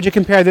 how would you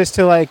compare this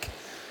to like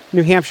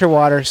New Hampshire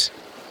waters?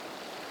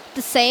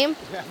 The same?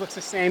 Yeah, it looks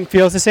the same.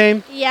 Feels the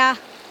same? Yeah.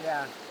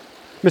 Yeah.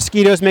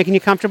 Mosquitoes making you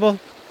comfortable?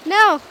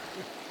 No.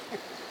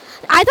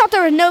 I thought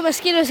there were no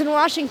mosquitoes in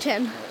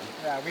Washington.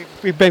 Yeah,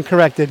 we've been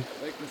corrected.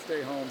 They can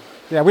stay home.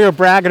 Yeah, we were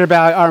bragging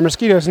about our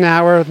mosquitoes,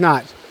 now we're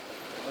not.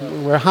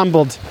 We're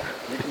humbled.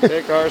 You can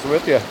take ours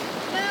with you.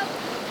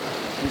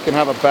 You can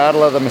have a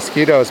battle of the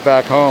mosquitoes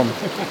back home.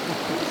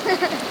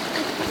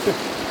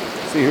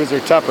 See whose are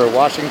tougher,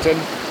 Washington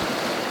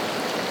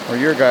or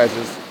your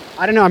guys's?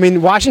 I don't know. I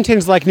mean,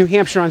 Washington's like New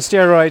Hampshire on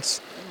steroids.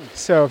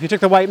 So if you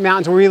took the White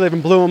Mountains where we live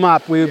and blew them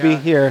up, we would be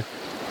here.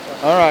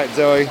 All right,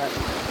 Zoe.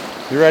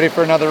 You ready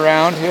for another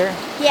round here?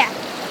 Yeah.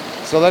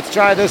 So let's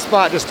try this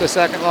spot just a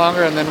second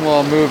longer, and then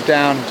we'll move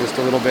down just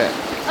a little bit.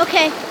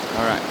 Okay.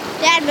 All right.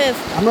 Dad, move.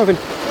 I'm moving.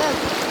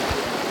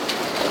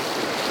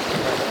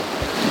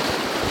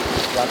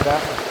 Got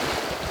that?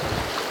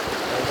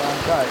 Hold on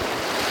tight.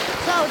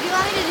 So, do you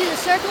want me to do the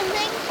circle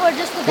thing or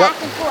just the back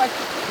and forth?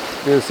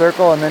 Do the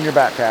circle and then your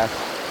back cast.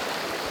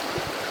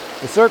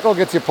 The circle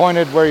gets you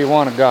pointed where you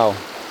want to go.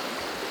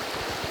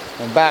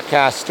 And back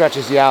cast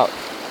stretches you out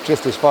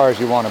just as far as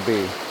you want to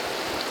be.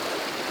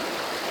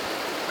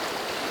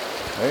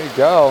 There you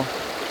go.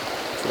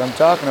 That's what I'm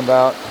talking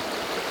about.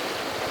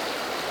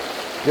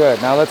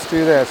 Good. Now let's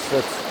do this.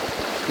 Let's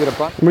get a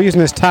bunch. We're using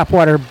this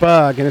topwater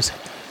bug, and it's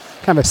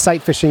kind of a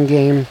sight fishing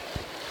game.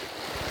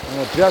 And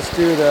we'll just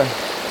do the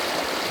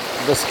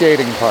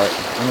skating part.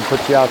 I'm going to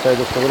put you out there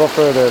just a little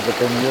further, but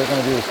then you're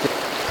going to do the skating.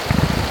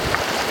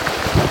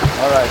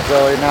 All right,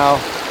 Zoe, now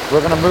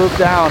we're going to move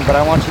down, but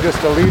I want you just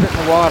to lead it in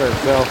the water.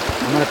 So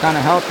I'm going to kind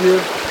of help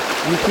you.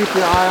 You keep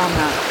your eye on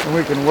that, and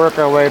we can work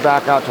our way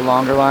back out to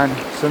longer line.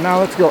 So now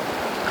let's go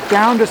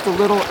down just a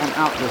little and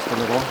out just a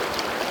little.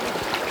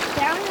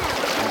 Down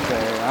now.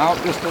 Okay, out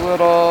just a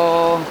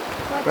little,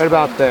 right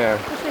about there.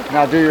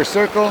 Now do your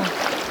circle,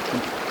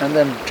 and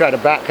then try to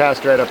back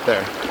cast right up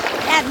there.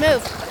 Dad,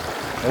 move.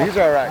 Well, he's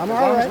all right. I'm As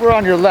all long right. as we're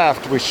on your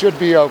left, we should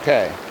be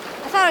okay. I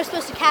thought I was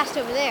supposed to cast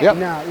over there. Yep.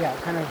 No, yeah,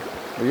 kind of.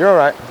 Well, you're all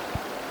right.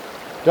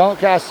 Don't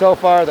cast so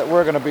far that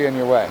we're going to be in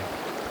your way.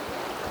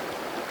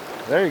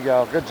 There you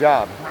go. Good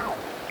job.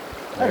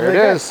 There it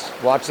is.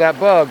 Watch that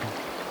bug.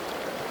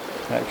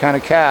 That kind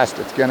of cast,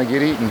 it's going to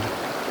get eaten.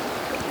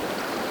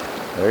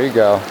 There you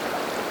go.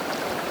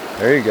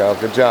 There you go.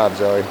 Good job,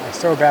 Zoe. I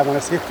so bad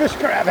want to see a fish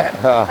grab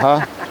it.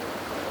 Uh-huh.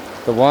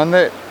 The one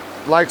that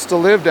likes to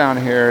live down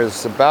here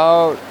is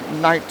about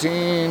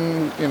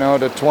 19,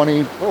 to 20,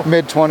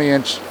 mid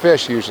 20-inch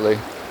fish usually.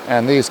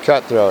 And these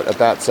cutthroat at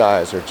that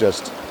size are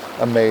just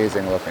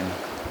amazing looking.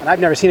 And I've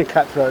never seen a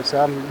cutthroat,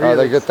 so I'm really... Oh,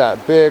 they get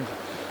that big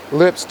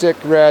lipstick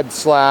red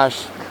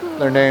slash,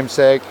 their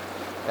namesake.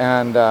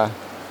 And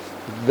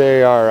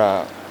they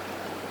are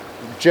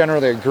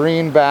generally a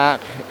green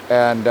back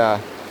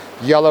and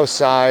yellow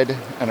side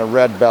and a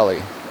red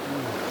belly.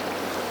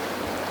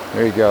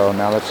 There you go.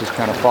 Now let's just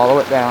kind of follow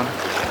it down.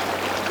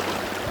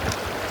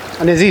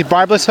 And is these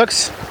barbless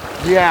hooks?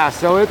 Yeah,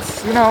 so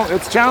it's,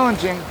 it's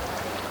challenging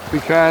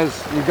because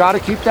you got to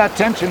keep that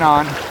tension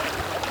on.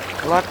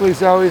 Luckily,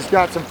 Zoe's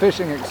got some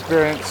fishing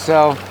experience,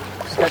 so...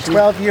 She's got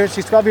 12 years.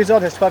 She's 12 years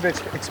old, has 12 years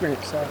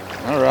experience, so...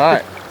 All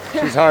right.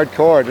 She's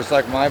hardcore, just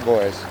like my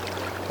boys.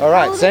 All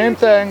right, same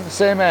thing,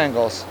 same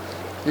angles.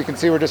 You can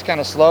see we're just kind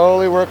of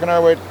slowly working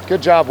our way...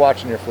 Good job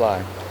watching your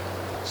fly.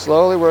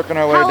 Slowly working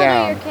our way How old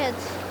down. are your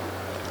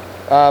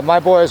kids? My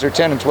boys are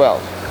 10 and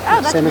 12.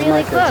 Oh, that's Same as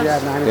really my close. kids, yeah,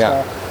 9 and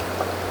Yeah. 12.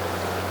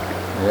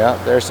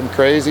 Yeah, there's some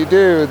crazy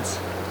dudes.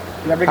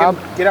 You ever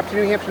get up to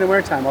New Hampshire in the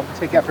wintertime? I'll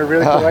take you out for a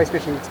really cool ice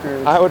fishing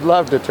experience. I would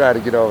love to try to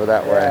get over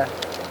that way.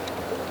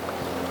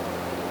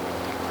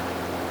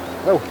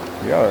 Oh,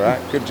 You're all right.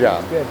 Good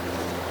job. good.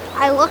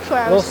 I looked where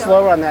A I little was going.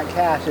 slower on that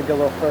cast. You'd go a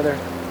little further.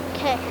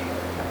 Okay.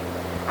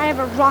 I have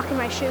a rock in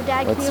my shoe,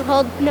 Dad. Can Let's- you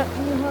hold? No,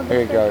 can you hold?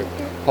 There you this go. right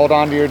here? Hold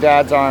on to your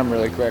dad's arm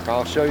really quick.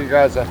 I'll show you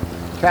guys a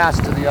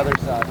cast to the other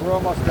side. We're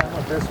almost done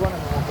with this one,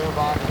 and then we'll move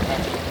on to the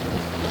next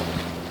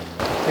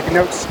one. Taking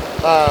notes.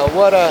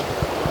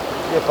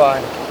 You're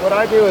fine. What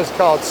I do is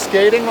called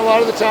skating a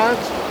lot of the times,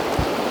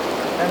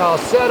 and I'll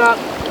set up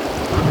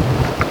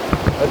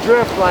a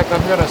drift like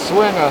I'm gonna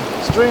swing a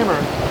streamer,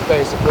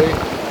 basically.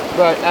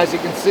 But as you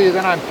can see,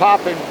 then I'm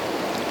popping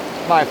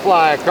my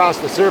fly across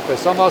the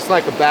surface, almost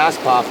like a bass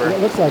popper, It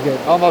looks like it.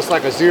 almost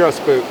like a zero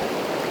spook.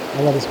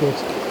 I love the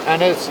spooks. And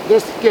this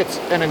gets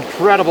an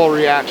incredible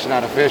reaction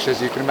out of fish,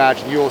 as you can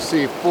imagine. You will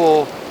see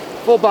full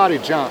body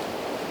jump.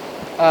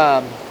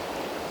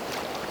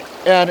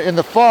 And in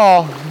the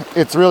fall,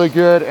 it's really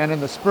good, and in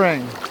the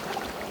spring,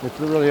 it's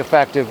a really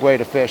effective way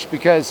to fish,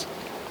 because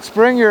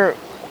spring you're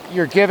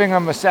giving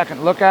them a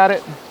second look at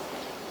it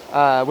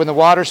when the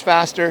water's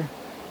faster,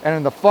 and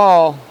in the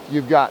fall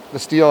you've got the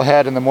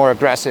steelhead and the more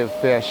aggressive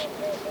fish.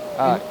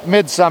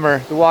 Midsummer,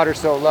 the water's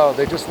so low,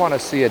 they just want to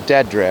see a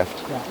dead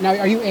drift. Yeah. Now,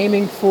 are you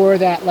aiming for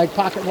that like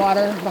pocket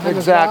water behind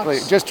Exactly.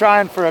 those rocks? Just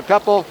trying for a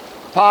couple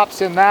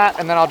pops in that,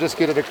 and then I'll just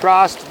get it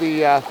across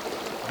the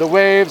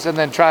waves, and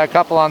then try a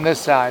couple on this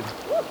side.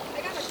 I got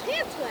my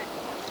pants wet.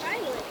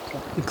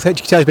 Finally. You can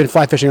tell you've been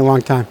fly fishing a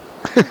long time.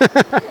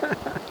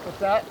 What's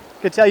that?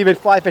 You can tell you've been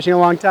fly fishing a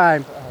long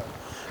time.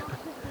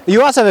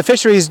 You also have a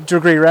fisheries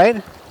degree,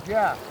 right?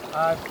 Yeah.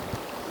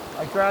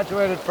 I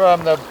graduated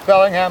from the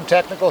Bellingham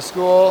Technical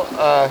School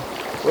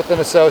with an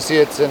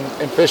associate's in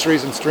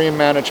fisheries and stream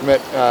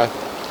management,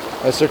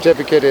 a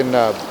certificate in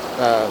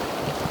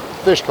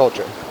fish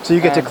culture. So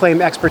you get to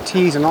claim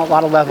expertise in a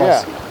lot of levels.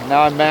 Yeah.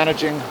 Now I'm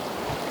managing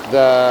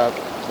the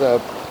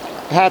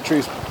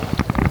hatcheries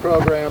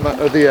program,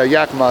 or the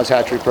Yakima's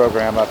hatchery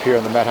program up here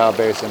in the Methow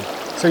Basin.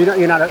 So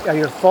you're not are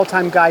you a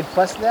full-time guide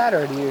plus that,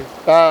 or do you?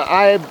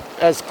 I'm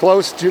as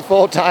close to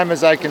full-time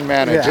as I can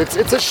manage. Yeah.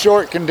 It's a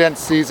short,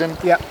 condensed season.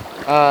 Yep.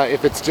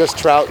 If it's just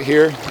trout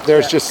here,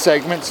 there's just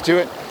segments to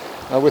it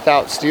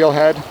without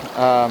steelhead.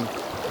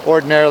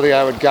 Ordinarily,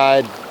 I would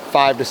guide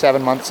 5 to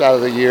 7 months out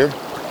of the year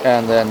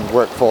and then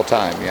work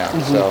full-time,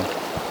 So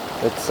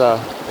it's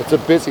a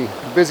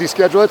busy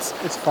schedule. It's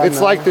fun,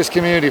 though. like this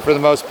community for the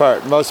most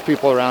part. Most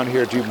people around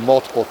here do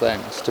multiple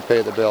things to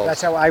pay the bills.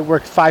 That's how I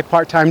worked 5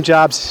 part-time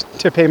jobs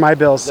to pay my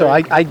bills. So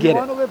I get If you it.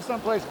 want to live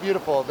someplace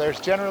beautiful, there's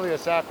generally a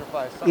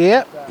sacrifice. something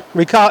Yep. like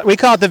that. We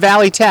call it the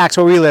valley tax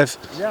where we live.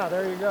 Yeah,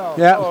 there you go.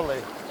 Yeah.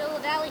 Totally. Still a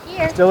valley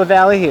here. Still a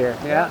valley here.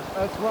 Yeah.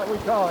 That's what we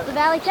call it. The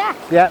valley tax.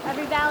 Yep.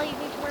 Every valley you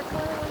need to work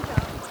more than one job.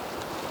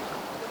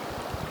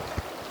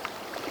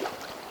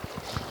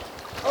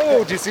 Oh,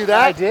 did you see that?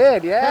 I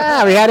did.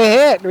 Yeah. We had a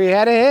hit.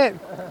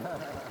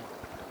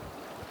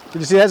 Did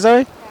you see that,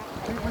 Zoe?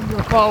 When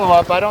you follow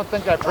up, I don't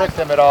think I pricked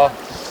him at all.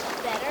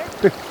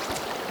 Better.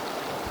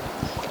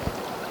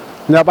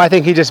 Nope. I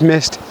think he just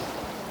missed.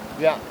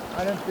 Yeah,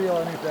 I didn't feel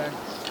anything.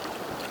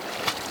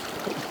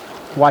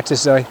 Watch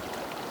this, Zoe.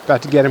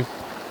 About to get him.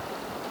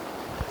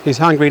 He's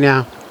hungry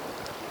now.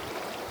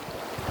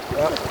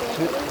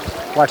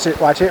 Watch it.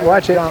 Watch it.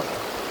 Watch it.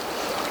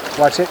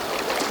 Watch it.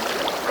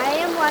 I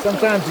am watching.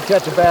 Sometimes you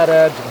catch a bad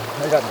edge,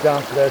 and I got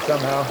dunked there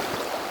somehow.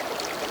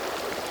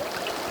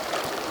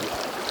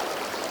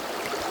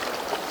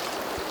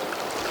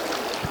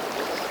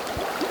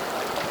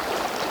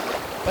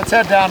 Let's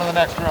head down to the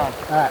next run.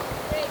 All right.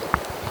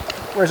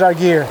 Where's our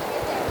gear?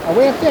 Oh,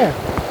 way up there.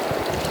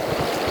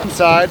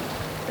 Inside,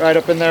 right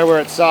up in there where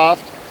it's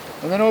soft.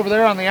 And then over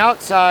there on the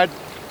outside,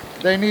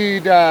 they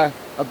need a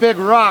big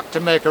rock to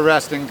make a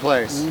resting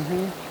place.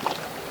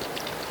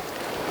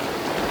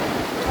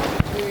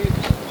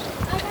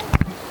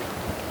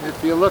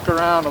 if you look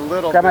around a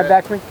little Grab bit, my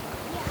back, please.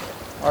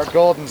 our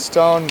golden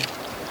stone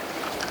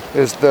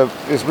is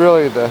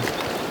really the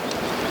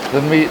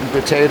meat and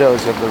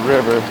potatoes of the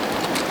river.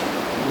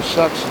 The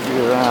shucks should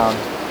be around.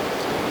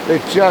 They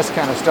just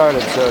kind of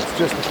started, so it's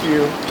just a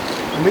few.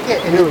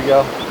 Here we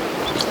go.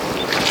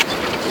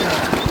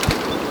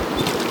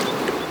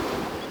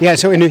 Yeah,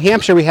 so in New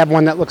Hampshire we have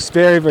one that looks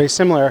very, very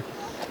similar.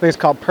 I think it's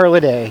called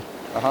Perlidae.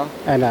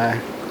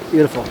 And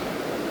beautiful.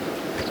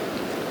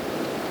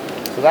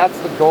 So that's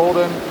the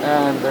golden,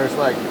 and there's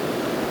like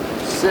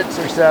 6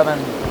 or 7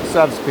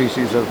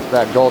 subspecies of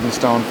that golden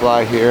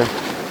stonefly here.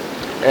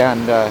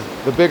 And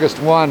the biggest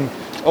one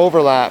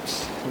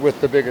overlaps with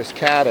the biggest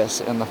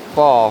caddis in the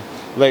fall,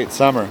 late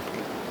summer.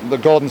 The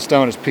golden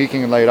stone is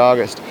peaking in late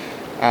August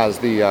as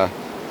the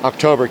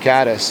October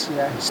caddis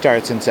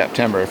starts in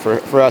September.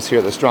 For us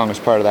here, the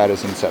strongest part of that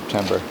is in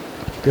September.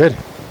 Good.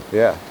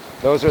 Yeah,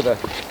 those are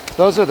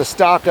the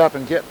stock up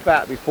and get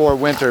fat before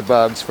winter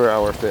bugs for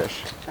our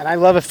fish. And I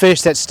love a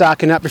fish that's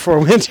stocking up before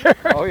winter.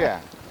 Oh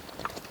yeah.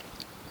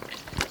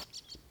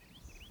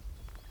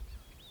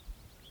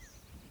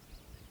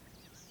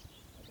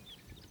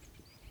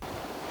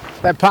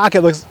 That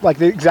pocket looks like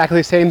exactly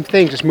the same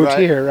thing, just moved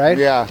here, right?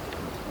 Yeah.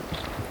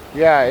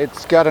 Yeah,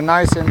 it's got a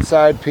nice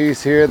inside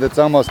piece here that's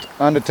almost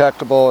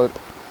undetectable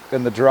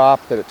in the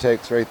drop that it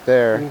takes right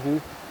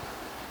there.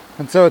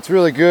 And so it's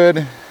really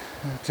good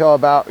until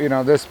about,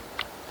 this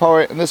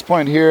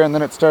point here, and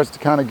then it starts to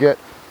kind of get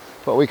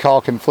what we call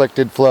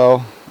conflicted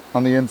flow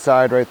on the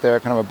inside right there,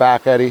 kind of a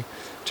back eddy,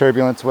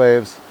 turbulence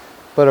waves.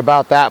 But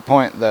about that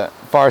point, the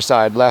far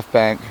side left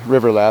bank,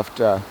 river left,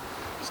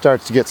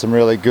 starts to get some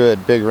really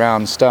good big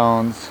round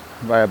stones.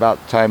 By about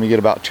the time you get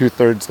about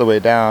 2/3 the way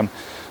down,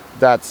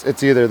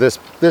 it's either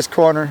this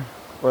corner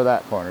or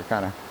that corner,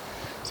 kind of.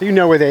 So you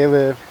know where they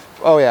live.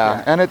 Oh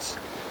yeah, and it's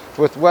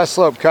with West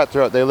Slope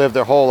cutthroat. They live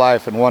their whole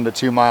life in 1 to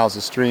 2 miles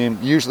of stream,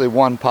 usually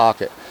one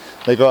pocket.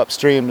 They go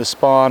upstream to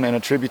spawn in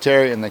a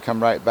tributary, and they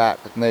come right back.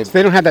 And so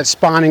they don't have that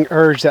spawning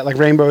urge that like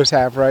rainbows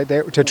have, right?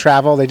 To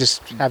travel, they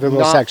just have their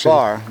little section. Not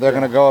far. They're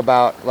going to go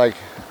about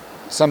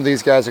some of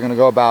these guys are going to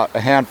go about a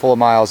handful of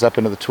miles up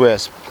into the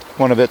Twist,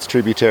 one of its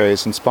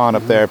tributaries, and spawn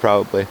up there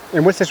probably.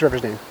 And what's this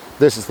river's name?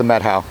 This is the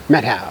Methow.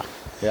 Methow.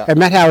 Yeah. And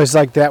Methow is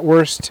like that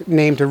worst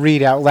name to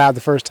read out loud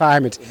the first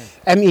time. It's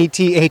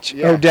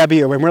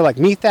Methow, and we're like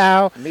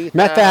Methow,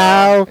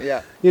 Methow.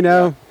 Yeah.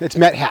 It's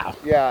Methow.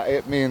 Yeah,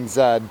 it means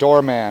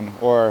doorman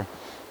or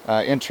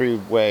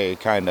entryway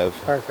kind of.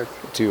 Perfect.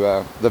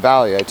 To the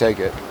valley, I take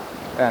it.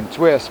 And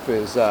Twisp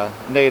is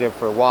native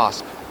for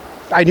wasp.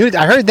 I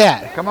heard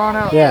that. Come on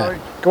out. Yeah. Zoe.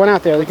 Going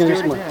out there. Let's They can do do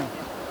it some again.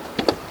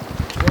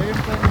 Same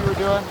thing you were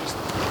doing. Just,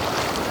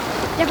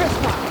 Different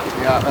spot.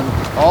 yeah, and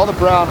all the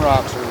brown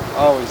rocks are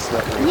always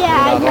slippery.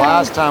 Yeah, The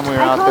last time we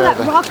were out there. I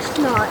call that rock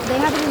snot. They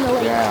have it in the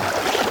lake. Yeah.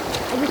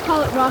 I just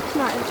call it rock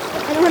snot.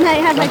 And when I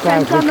had my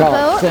Sometimes friends on we the call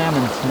boat, it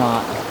salmon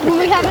snot. when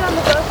we have it on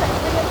the boat,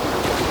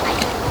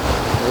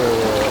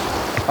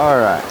 All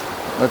right,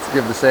 let's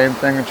give the same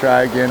thing a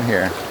try again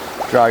here.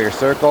 Draw your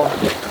circle,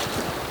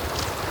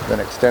 then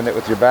extend it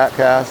with your back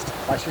cast.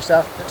 Watch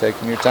yourself.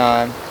 Taking your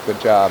time. Good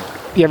job.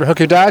 You ever hook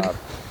your dog?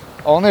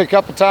 Only a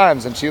couple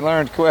times, and she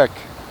learned quick.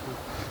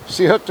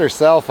 She hooked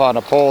herself on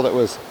a pole that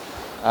was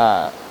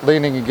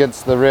leaning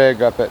against the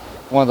rig up at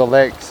one of the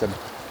lakes and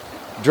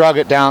drug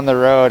it down the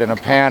road in a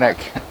panic.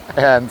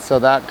 And so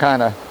that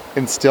kind of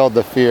instilled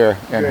the fear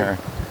in her.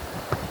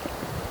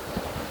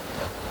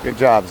 Good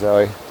job,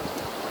 Zoe.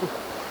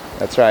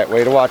 That's right.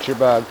 Way to watch your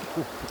bug.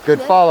 Good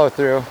follow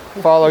through.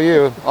 Follow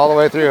you all the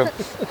way through.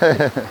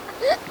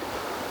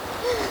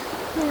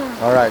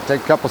 All right,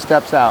 take a couple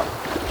steps out.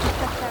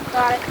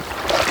 got it.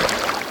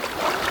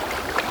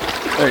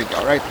 There you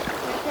go, right there.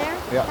 Right there?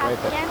 Yeah, Cast right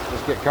there. again?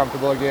 Just get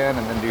comfortable again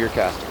and then do your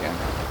cast again.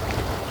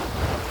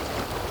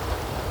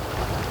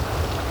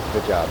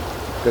 Good job.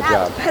 Good That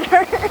job. was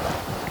better.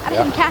 I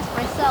didn't cast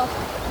myself.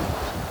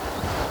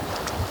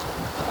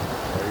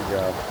 There you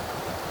go.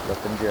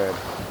 Looking good.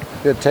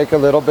 Good. Take a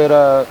little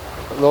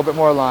bit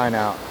more line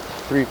out.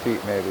 3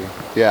 feet maybe.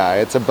 Yeah,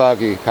 it's a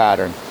buggy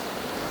pattern.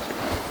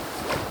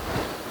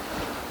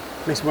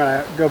 Makes me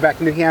want to go back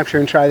to New Hampshire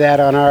and try that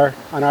on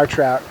our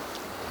trout.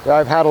 Yeah,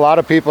 I've had a lot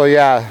of people,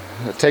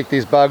 take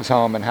these bugs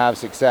home and have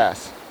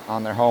success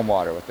on their home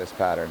water with this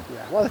pattern.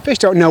 Yeah. Well, the fish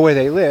don't know where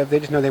they live; they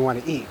just know they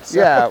want to eat. So.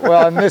 Yeah.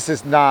 Well, and this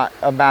is not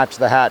a match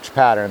the hatch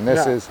pattern.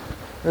 This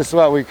is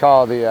what we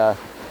call the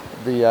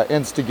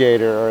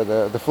instigator or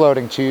the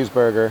floating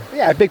cheeseburger.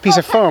 Yeah, a big piece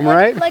of foam,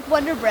 right? Like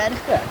Wonder Bread.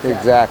 Yeah.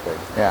 Exactly.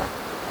 Yeah.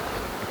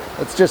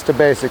 It's just a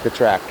basic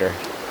attractor.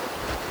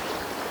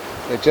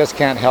 They just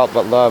can't help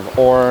but love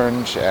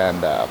orange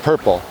and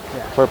purple.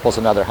 Yeah. Purple's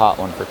another hot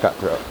one for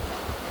cutthroat.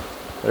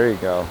 There you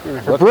go.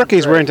 Yeah, for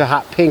brookies, we're into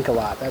hot pink a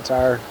lot. That's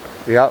our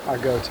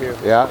go-to.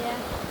 Yeah. Yeah.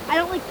 I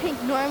don't like pink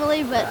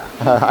normally, but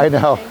I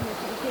know.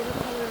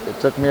 It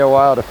took me a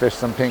while to fish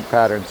some pink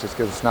patterns just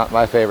because it's not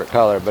my favorite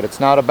color, but it's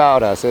not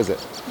about us, is it?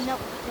 nope,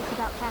 it's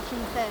about catching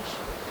the fish.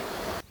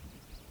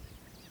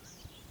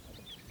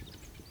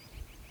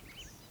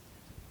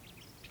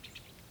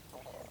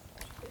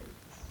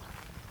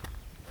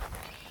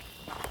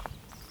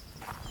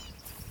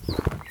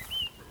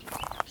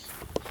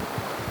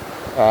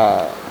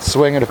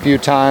 swing it a few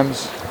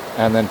times,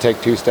 and then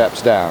take 2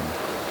 steps down,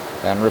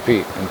 and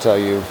repeat until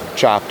you've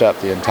chopped up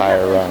the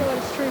entire run. What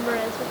a streamer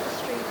is with the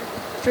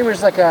streamer.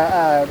 Streamer's like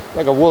a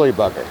Like a woolly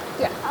bugger.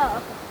 Oh,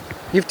 okay.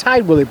 you've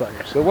tied woolly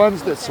buggers. The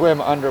ones that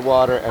swim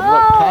underwater and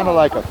look kind of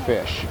like a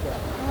fish.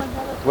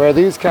 Where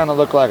these kind of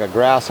look like a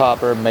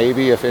grasshopper,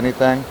 maybe, if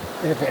anything.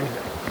 If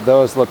anything.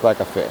 Those look like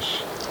a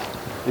fish.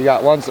 You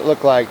got ones that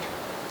look like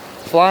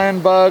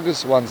flying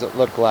bugs, ones that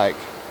look like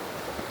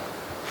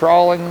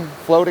crawling,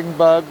 floating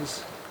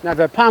bugs. Now,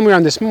 the pond we were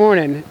on this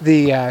morning,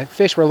 the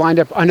fish were lined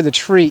up under the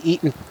tree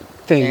eating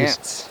things.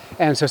 Ants.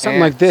 And so something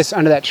like this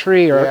under that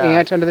tree or Yeah.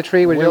 ant under the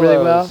tree would do really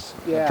well.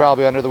 Willows,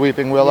 probably under the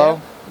weeping willow.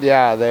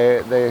 Yeah,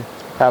 they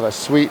have a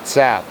sweet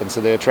sap, and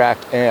so they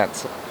attract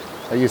ants.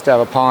 I used to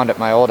have a pond at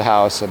my old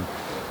house, and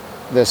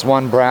this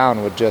one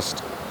brown would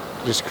just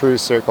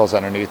cruise circles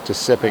underneath,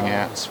 just sipping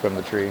ants from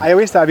the tree. I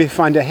always thought it'd be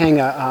fun to hang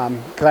a,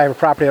 because I have a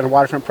property on a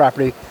waterfront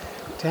property,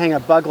 to hang a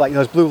bug light,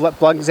 those blue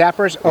bug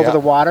zappers over Yeah. the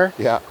water.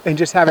 Yeah. And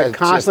just have it It's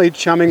constantly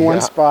chumming one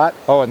yeah. spot.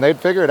 Oh, and they'd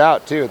figure it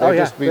out too. They'd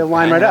just be they'll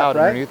line hanging right up, out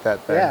right? underneath that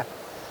thing. Yeah.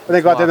 When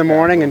they go out there in the Lock that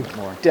morning a and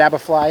little more. dab a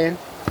fly in.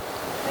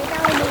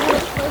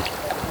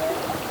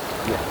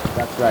 Yeah,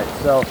 that's right.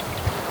 So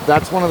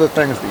that's one of the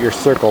things that your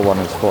circle one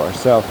is for.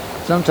 So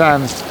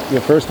sometimes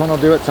your first one will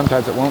do it,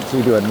 sometimes it won't, so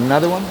you do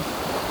another one.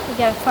 You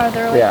get it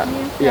farther away Yeah, from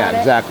you. yeah, Got it.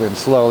 exactly. And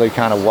slowly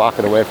kind of walk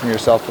it away from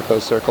yourself with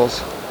those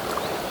circles.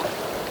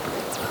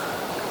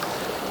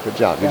 Good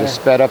job. You just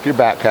sped up your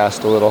back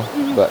cast a little,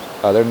 but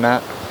other than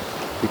that,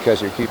 because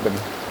you're keeping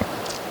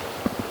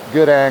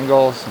good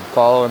angles and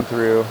following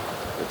through,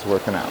 it's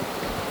working out.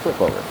 Flip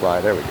over, fly.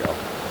 There we go.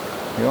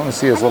 You want to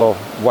see his little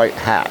white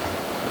hat.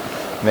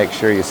 Make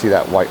sure you see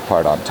that white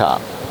part on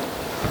top.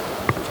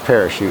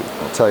 Parachute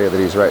will tell you that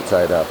he's right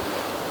side up.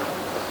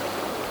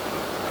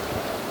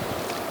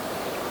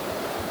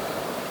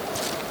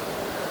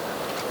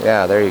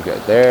 Yeah, there you go.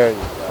 There you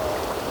go.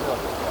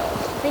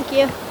 Thank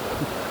you.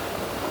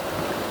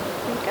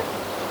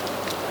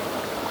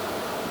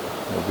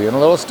 We're being a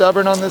little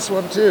stubborn on this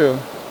one too.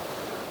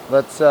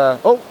 Let's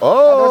That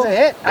was a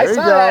hit. I There you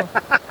saw go.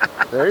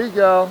 that. There you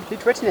go. Keep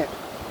twitching it.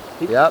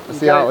 Yep. you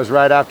See got how it. it was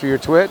right after your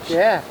twitch?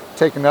 Yeah.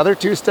 Take another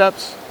 2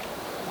 steps.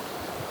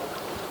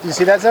 Did you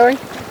see that, Zoe?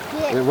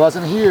 It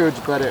wasn't huge,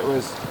 but it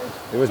was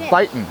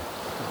biting.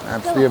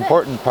 That's the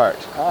important part.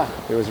 Ah.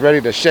 It was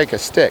ready to shake a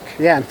stick.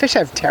 Yeah, and fish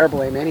have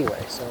terrible aim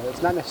anyway, so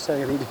it's not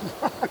necessarily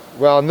anything to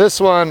Well, in this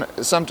one,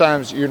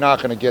 sometimes you're not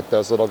going to get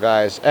those little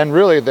guys, and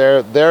really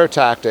their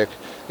tactic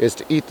is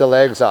to eat the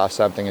legs off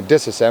something and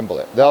disassemble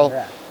it.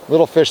 yeah.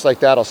 Little fish like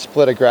that will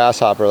split a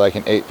grasshopper like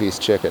an 8-piece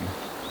chicken.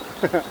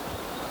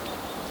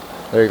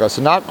 There you go.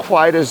 So not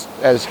quite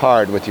as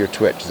hard with your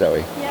twitch,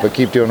 Zoe, but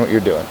keep doing what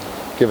you're doing.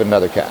 Give it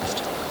another cast.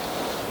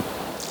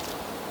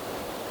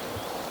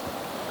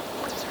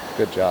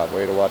 Good job.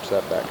 Way to watch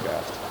that back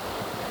cast.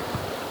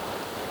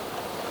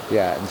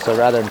 Yeah, and so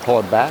rather than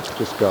pulling back,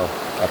 just go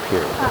up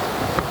here.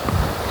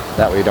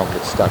 That way you don't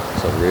get stuck.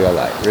 So real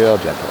light, real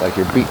gentle, like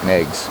you're beating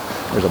eggs.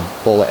 There's a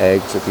bowl of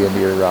eggs at the end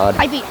of your rod.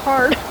 I beat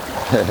hard.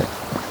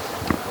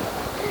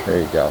 There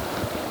you go.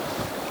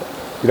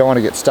 You don't want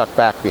to get stuck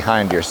back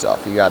behind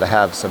yourself. You got to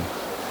have some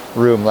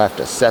room left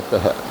to set the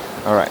hook.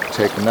 All right,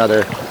 take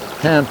another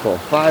handful,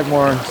 5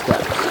 more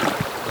steps.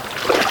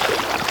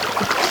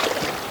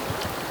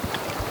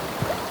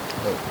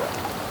 There you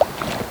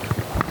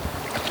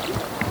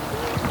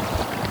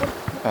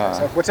go.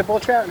 So what's a bull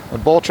trout? A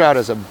bull trout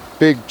is a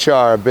big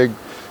char, a big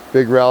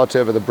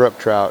relative of the brook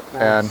trout.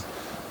 Nice. And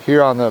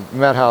here on the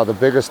Methow, the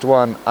biggest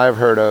one I've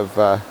heard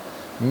of,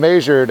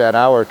 measured at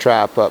our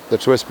trap up the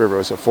Twist River,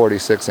 was a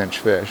 46-inch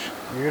fish.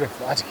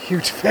 Beautiful. That's a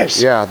huge fish.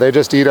 Yeah, they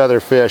just eat other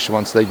fish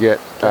once they get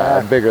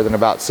bigger than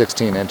about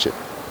 16 inches.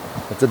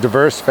 It's a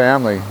diverse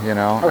family, you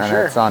know, Oh, and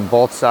sure. it's on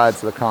both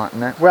sides of the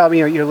continent. Well,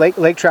 you know, your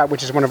lake trout,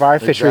 which is one of our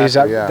fisheries,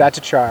 Exactly, yeah. that's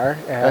a char.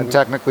 And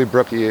technically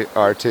brookie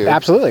are too.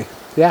 Absolutely.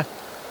 Yeah.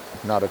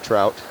 Not a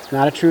trout.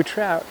 Not a true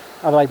trout.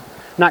 Although I'm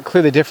not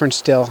clear the difference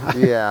still.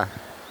 Yeah.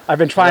 I've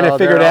been trying No, to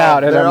figure it they're all-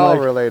 out. And They're I'm all like,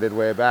 related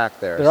way back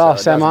there. They're all it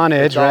doesn't- salmonid,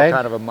 it's all right?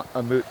 kind of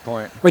a moot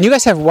point. when you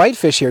guys have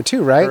whitefish here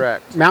too, right?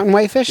 Correct. Mountain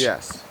whitefish?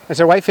 Yes. Is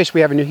there whitefish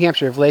we have in New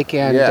Hampshire of lake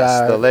and...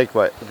 Yes,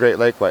 the Great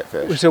Lake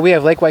whitefish. So we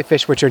have lake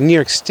whitefish, which are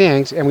near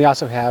extinct, and we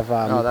also have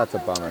Oh, that's a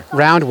bummer.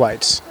 round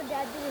whites.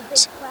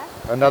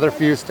 Another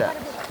few steps.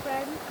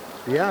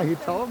 Yeah, he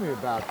told me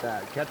about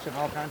that. Catching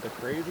all kinds of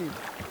crazy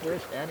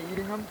fish and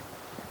eating them.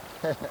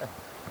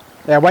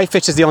 Yeah,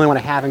 whitefish is the only one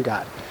I haven't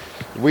got.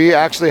 We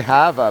actually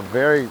have a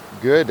very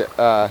good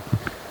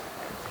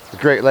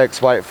Great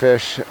Lakes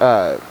whitefish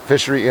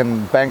fishery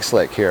in Banks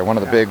Lake here, one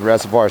of the big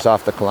reservoirs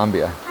off the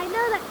Columbia. I know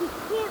that you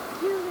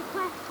can't do the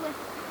quest with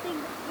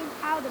things in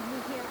out of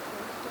New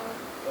Hampshire,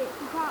 so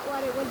if you caught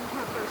one, it wouldn't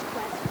count first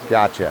quest.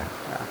 Gotcha.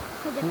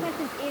 Because the quest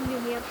is in New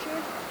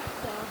Hampshire,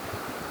 so...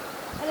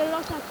 And it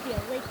also has to be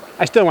a lake white.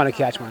 I still want to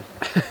catch one.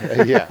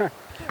 Yeah.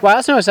 Well, I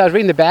also noticed I was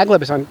reading the bag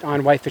limits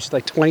on whitefish is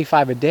like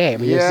 25 a day. I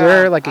mean, is Yeah,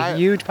 there like a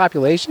huge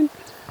population?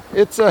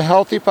 It's a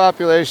healthy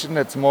population.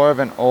 It's more of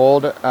an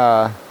old,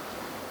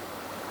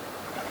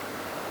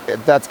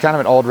 that's kind of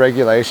an old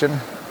regulation,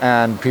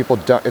 and people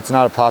don't. It's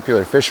not a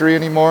popular fishery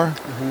anymore.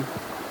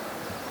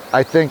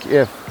 I think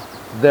if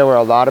there were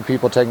a lot of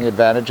people taking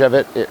advantage of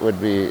it, it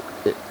would be.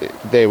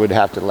 They would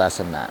have to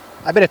lessen that.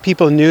 I bet if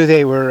people knew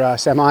they were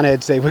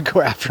salmonids, they would go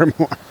after them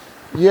more.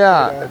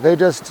 Yeah, they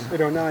just. We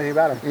don't know anything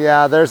about them.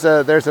 Yeah, there's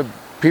a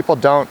people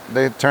don't.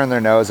 They turn their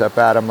nose up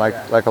at them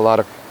like a lot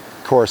of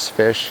coarse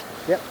fish.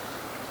 Yep.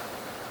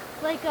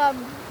 Like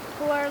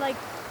for like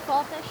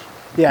fall fish.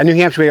 Yeah, New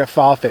Hampshire we have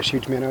fall fish,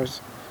 huge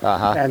minnows.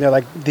 And they're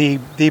like the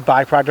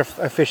byproduct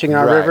of fishing in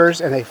our Right.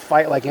 rivers, and they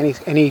fight like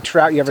any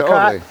trout you ever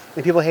caught, Totally.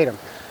 and people hate them.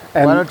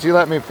 And Why don't you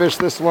let me fish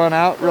this one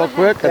out real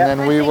quick, and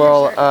then we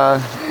will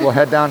we'll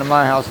head down to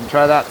my house and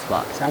try that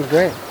spot. Sounds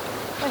great.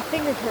 My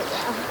fingers hurt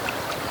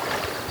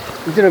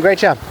now. You're doing a great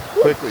job.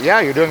 Quickly, yeah,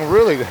 you're doing a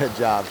really good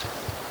job.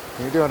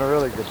 You're doing a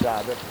really good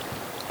job.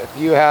 If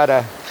you had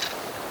a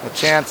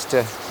chance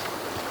to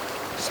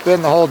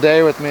spend the whole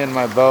day with me in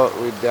my boat,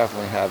 we'd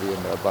definitely have you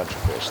into a bunch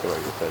of fish the way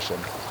you're fishing.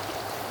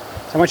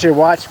 So I want you to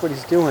watch what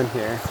he's doing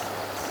here.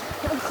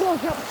 I'm cool.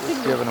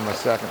 Just giving him a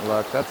second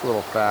look. That's a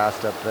little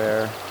fast up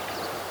there.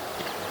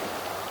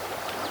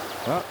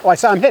 Oh, I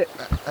saw him hit it.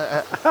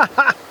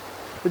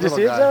 Did you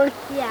see it, guy. Zoe?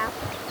 Yeah.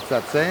 It's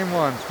that same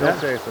one, still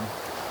chasing.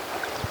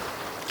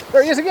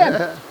 There he is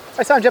again.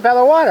 I saw him jump out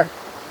of the water.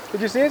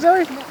 Did you see it,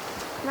 Zoe?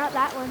 Not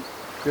that one.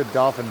 Good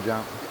dolphin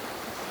jump.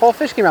 Whole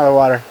fish came out of the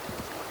water.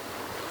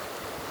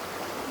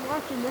 I'm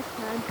watching this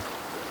time.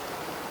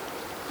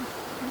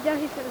 You know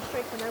he's gonna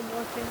strike when I'm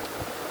watching.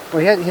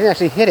 Well, he didn't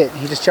actually hit it.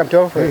 He just jumped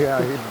over it.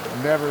 Yeah, he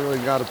never really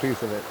got a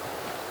piece of it.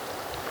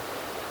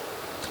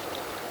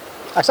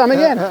 I saw him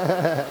again.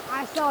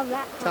 I saw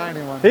that time.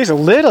 Tiny one. He's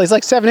little. He's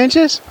like 7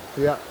 inches.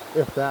 Yeah,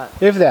 if that.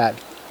 If that.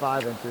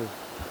 5 inches.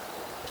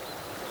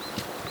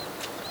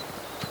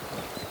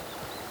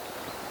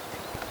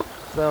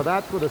 So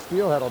that's what a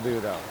steelhead will do,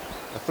 though.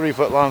 A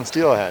 3-foot long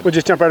steelhead. We'll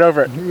just jump right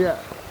over it. Yeah.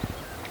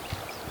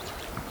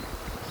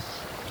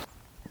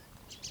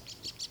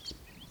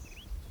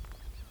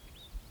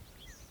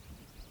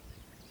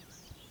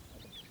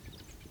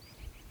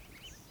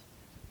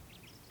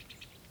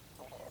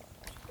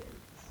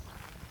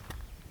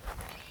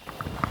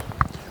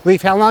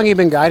 Leaf, how long have you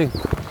been guiding?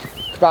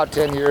 About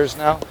 10 years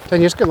now.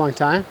 10 years, good long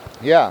time.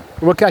 Yeah.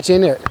 What got you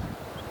into it?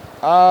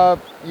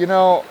 You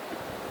know,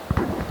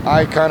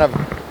 I kind of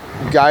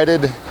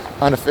guided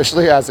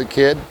unofficially as a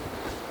kid.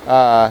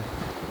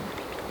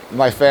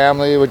 My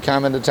family would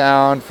come into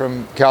town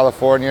from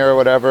California or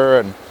whatever,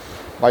 and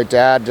my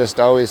dad just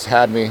always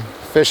had me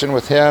fishing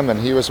with him, and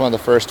he was one of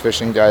the first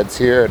fishing guides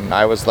here, and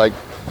I was like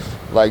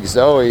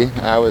Zoe,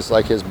 I was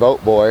like his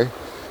boat boy,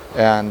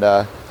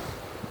 and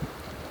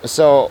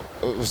so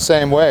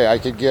same way I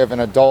could give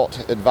an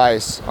adult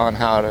advice on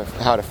how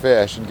to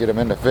fish and get him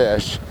into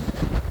fish.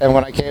 And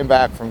when I came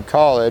back from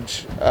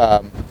college,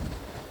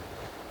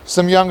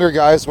 some younger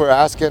guys were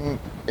asking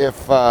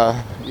if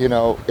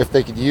if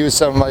they could use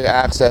some of my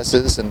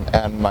accesses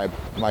and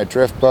my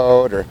drift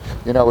boat, or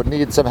would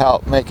need some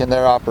help making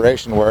their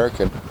operation work.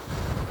 And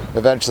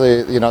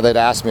eventually, they'd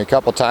ask me a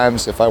couple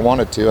times if I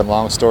wanted to, and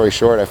long story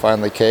short, I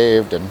finally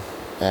caved and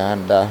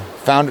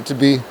found it to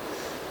be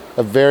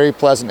a very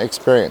pleasant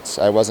experience.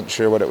 I wasn't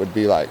sure what it would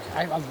be like.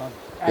 I love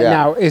it.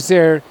 Now,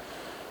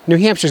 New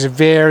Hampshire's a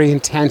very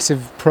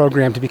intensive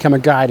program to become a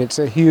guide. It's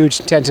a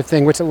huge, intensive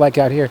thing. What's it like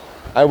out here?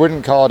 I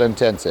wouldn't call it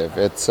intensive.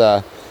 It's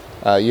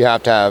you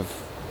have to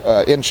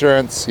have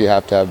insurance, you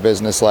have to have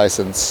business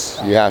license,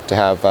 you have to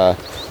have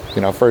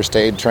first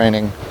aid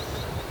training,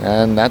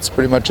 and that's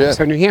pretty much it.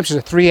 So New Hampshire's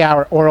a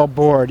 3-hour oral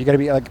board. You got to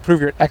be prove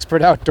you're an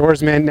expert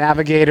outdoorsman,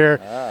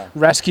 navigator,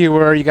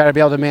 rescuer. You got to be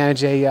able to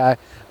manage a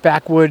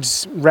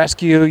backwoods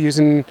rescue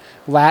using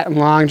lat and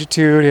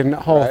longitude and the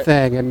whole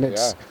thing, and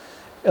it's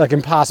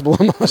impossible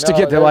almost to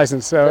get the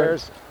license. So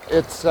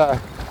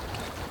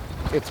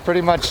it's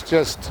pretty much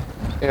just,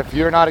 if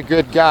you're not a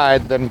good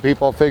guide, then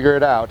people figure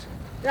it out.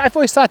 I've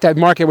always thought that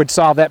market would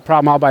solve that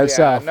problem all by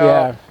itself.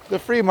 No, the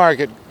free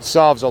market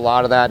solves a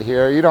lot of that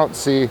here. You don't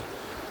see.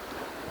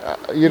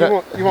 You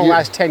won't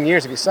last 10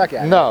 years if you suck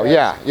at it. No, right?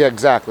 yeah,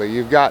 exactly.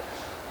 You've got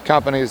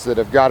companies that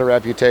have got a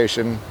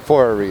reputation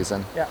for a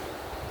reason.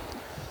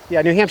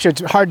 Yeah, New Hampshire,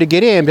 it's hard to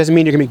get in, doesn't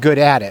mean you're going to be good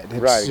at it.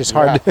 It's just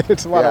hard.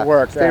 It's a lot of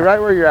work. Stay right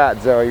where you're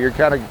at, Zoe. You're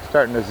kind of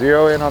starting to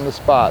zero in on the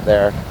spot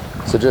there.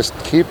 So just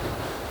keep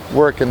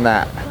working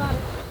that.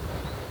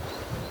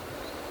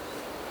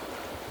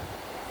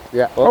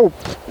 Yeah. Oh.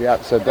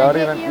 Yeah, so don't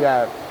even,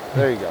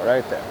 there you go,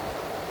 right there.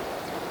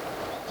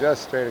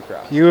 Just straight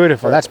across.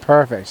 Beautiful, that's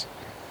perfect.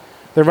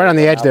 They're right on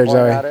the edge there, point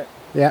Zoe. At it.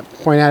 Yeah,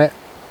 point at it.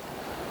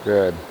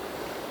 Good.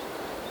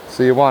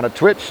 So you want to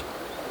twitch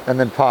and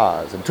then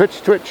pause, and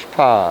twitch, twitch,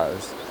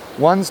 pause.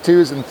 1s,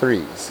 2s, and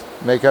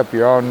 3s. Make up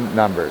your own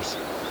numbers,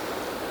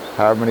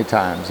 however many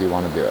times you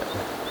want to do it.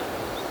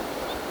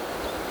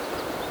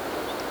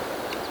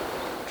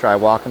 Try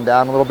walking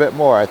down a little bit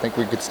more. I think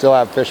we could still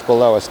have fish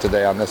below us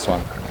today on this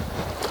one.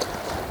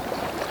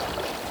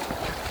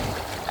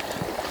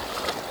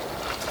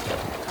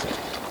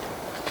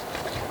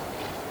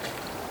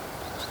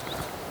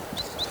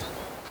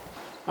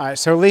 All right,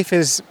 so Leaf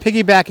is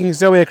piggybacking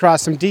Zoe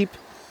across some deep,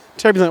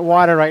 turbulent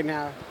water right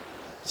now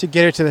to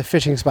get her to the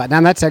fishing spot.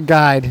 Now that's a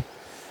guide.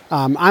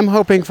 I'm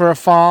hoping for a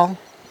fall.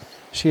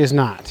 She is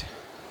not.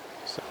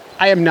 So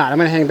I am not. I'm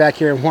going to hang back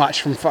here and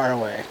watch from far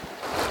away.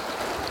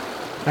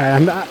 All right,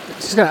 I'm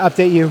just going to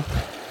update you.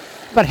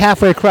 About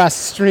halfway across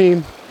the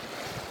stream,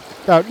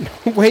 about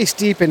waist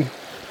deep in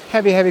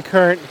heavy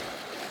current,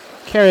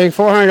 carrying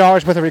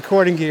 $400 worth of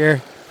recording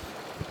gear.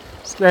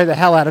 Scared the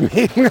hell out of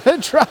me. I'm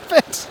going to drop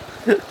it.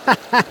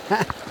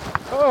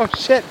 Oh,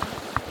 shit.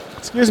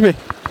 Excuse me.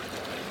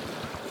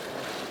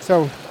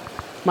 So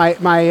my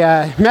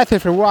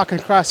method for walking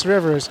across the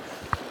river is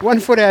 1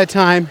 foot at a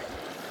time.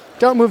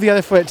 Don't move the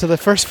other foot until the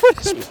first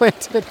foot is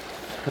planted.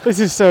 This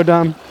is so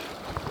dumb.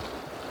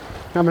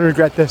 I'm going to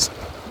regret this.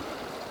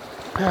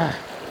 All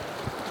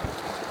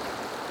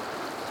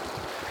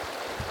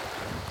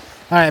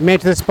right, made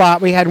it to the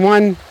spot. We had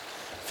one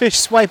fish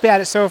swipe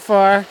at it so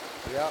far.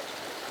 Yep.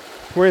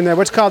 We're in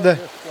what's called the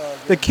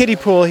kiddie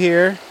pool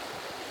here,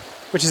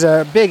 which is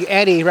a big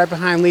eddy right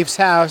behind Leaf's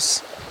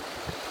house.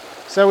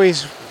 So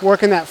he's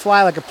working that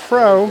fly like a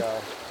pro.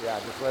 Yeah,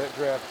 just let it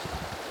drift.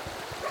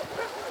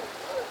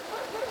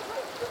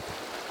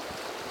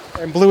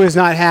 And Blue is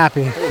not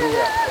happy. She's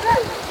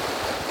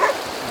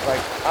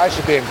like, I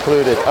should be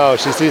included. Oh,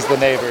 she sees the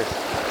neighbors.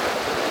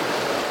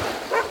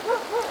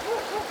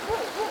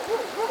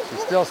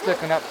 She's still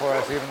sticking up for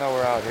us even though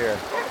we're out here.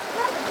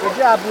 Good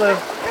job, Blue.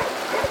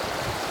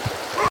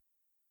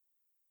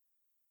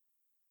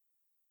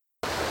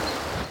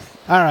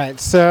 All right,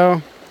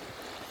 so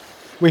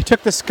we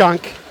took the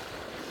skunk.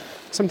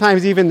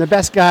 Sometimes even the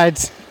best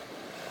guides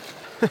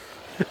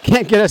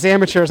can't get us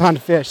amateurs on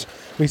to fish.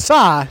 We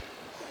saw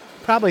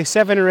probably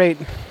 7 or 8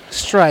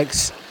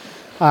 strikes.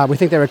 We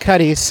think they were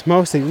cutties,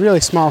 mostly really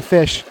small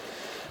fish.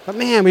 But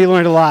man, we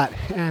learned a lot.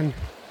 And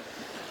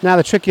now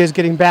the trick is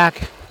getting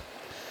back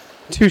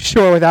to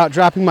shore without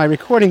dropping my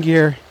recording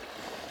gear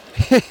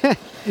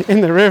in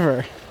the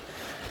river.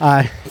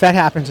 If that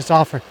happens, it's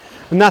all for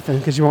nothing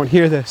because you won't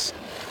hear this.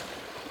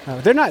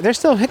 They're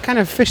still kind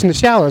of fishing the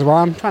shallows while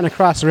I'm trying to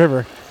cross the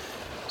river.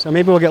 So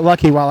maybe we'll get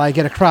lucky while I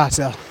get across.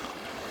 They'll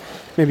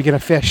maybe get a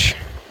fish.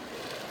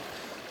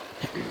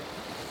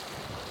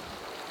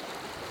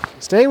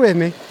 Stay with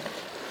me.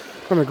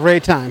 We're having a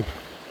great time.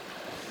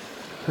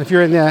 If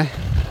you're in the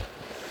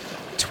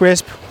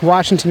Twisp,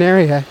 Washington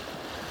area,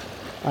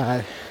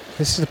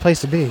 this is the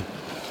place to be.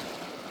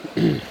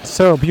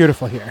 So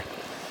beautiful here.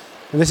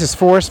 And this is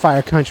forest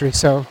fire country,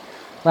 so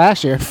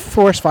last year,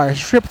 forest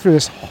fires ripped through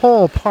this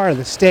whole part of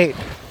the state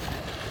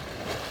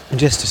and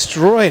just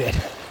destroyed it.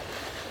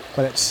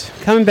 But it's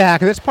coming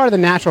back, and it's part of the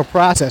natural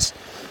process.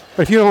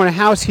 But if you own a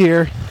house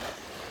here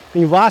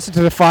and you lost it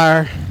to the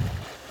fire,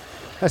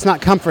 that's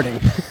not comforting.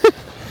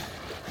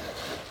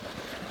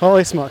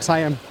 Holy smokes, I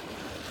am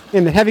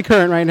in the heavy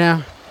current right now.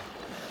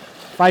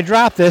 If I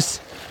drop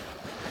this,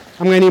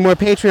 I'm going to need more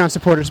Patreon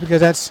supporters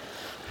because that's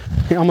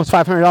almost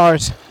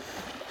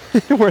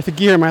 $500 worth of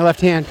gear in my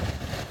left hand.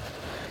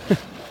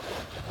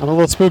 I'm a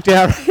little spooked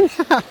out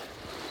right now.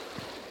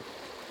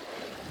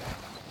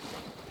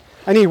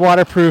 I need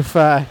waterproof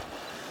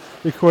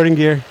recording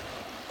gear.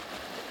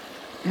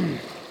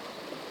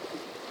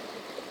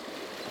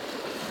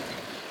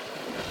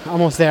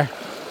 Almost there.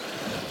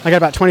 I got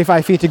about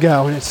 25 feet to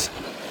go, and it's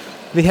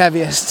the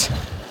heaviest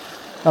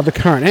of the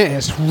current. It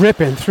is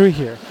ripping through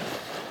here.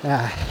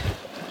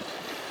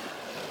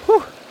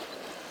 Whew.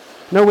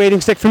 No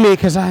wading stick for me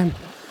because I'm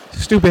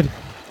stupid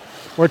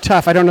or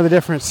tough. I don't know the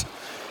difference.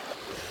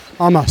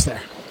 Almost there.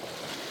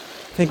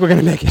 I think we're going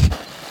to make it.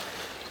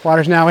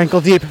 Water's now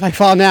ankle deep. If I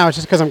fall now, it's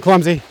just because I'm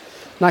clumsy,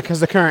 not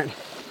because of the current.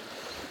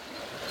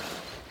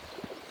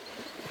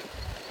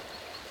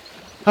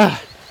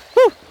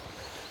 Whew.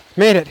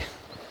 Made it.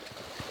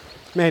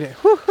 Made it.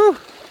 Whew, whew.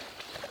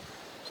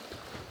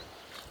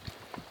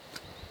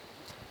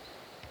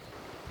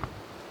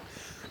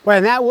 Boy,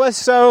 and that was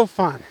so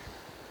fun.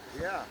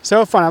 Yeah.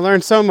 So fun. I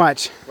learned so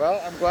much. Well,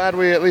 I'm glad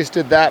we at least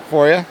did that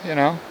for you, you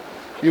know.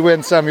 You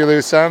win some, you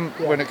lose some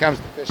when it comes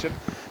to fishing.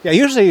 Yeah,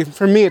 usually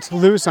for me it's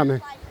lose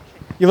something.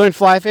 You learned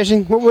fly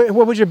fishing?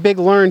 What was your big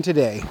learn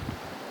today?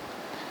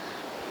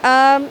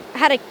 How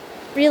to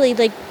really,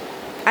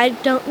 I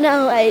don't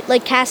know,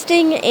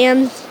 casting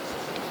and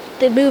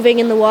the moving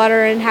in the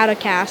water and how to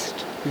cast.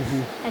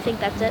 Mm-hmm. I think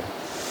that's it.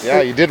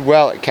 Yeah, you did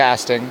well at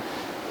casting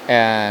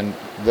and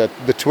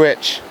the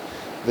twitch,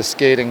 the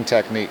skating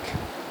technique,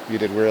 you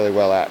did really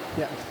well at.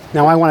 Yeah.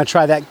 Now I want to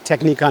try that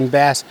technique on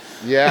bass.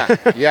 Yeah,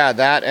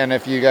 that, and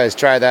if you guys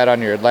try that on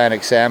your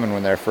Atlantic salmon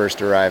when they're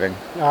first arriving.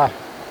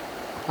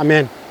 I'm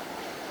in.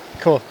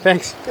 Cool,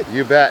 thanks.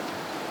 You bet.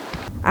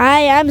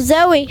 Hi, I'm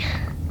Zoe.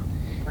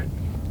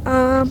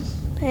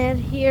 And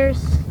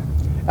here's...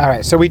 All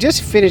right, so we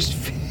just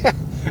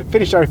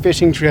finished our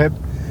fishing trip.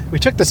 We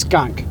took the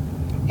skunk,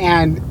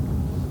 and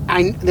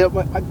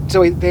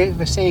so they have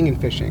a saying in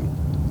fishing.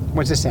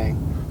 What's the saying?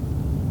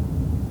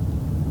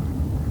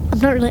 I'm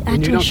not really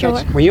actually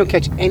sure. When you don't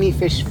catch any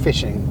fish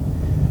fishing,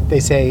 they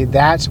say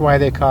that's why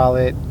they call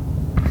it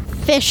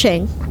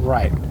fishing.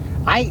 Right.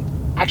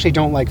 actually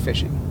don't like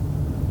fishing.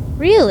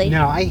 Really?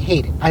 No, I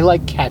hate it. I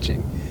like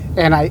catching.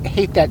 And I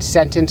hate that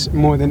sentence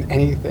more than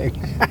anything.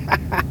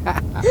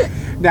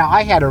 Now,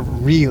 I had a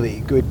really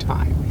good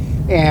time.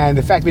 And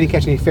the fact we didn't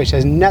catch any fish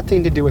has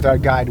nothing to do with our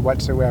guide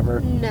whatsoever.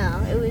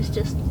 No, it was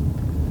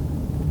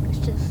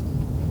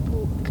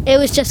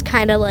just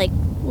kind of like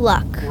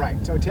luck. Right.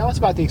 So tell us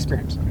about the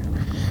experience.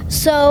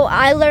 So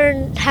I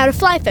learned how to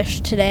fly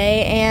fish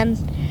today, and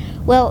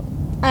well,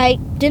 I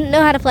didn't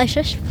know how to fly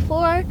fish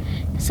before,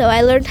 so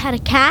I learned how to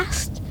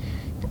cast,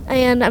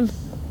 and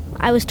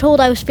I was told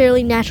I was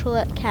fairly natural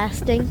at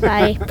casting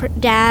by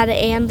Dad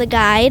and the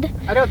guide.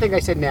 I don't think I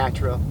said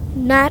natural.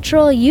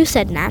 Natural? You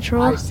said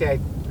natural. I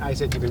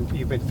said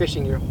you've been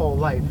fishing your whole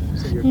life.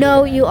 So you're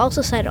No, good at you it.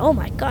 also said, "Oh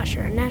my gosh,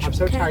 you're a natural." I'm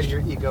so tired of catcher."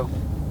 your ego.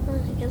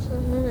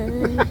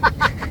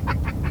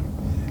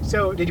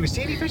 So, did you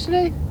see any fish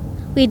today?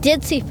 We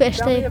did see fish.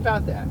 Tell me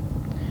about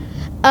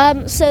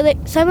that.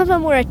 Some of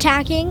them were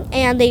attacking,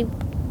 and they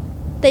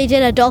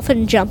did a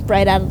dolphin jump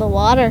right out of the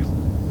water.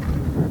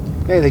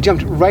 Hey, they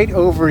jumped right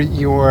over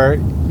your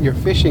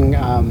fishing.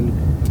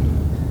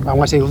 I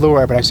want to say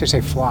lure, but I should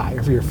say fly,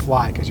 over your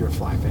fly because you were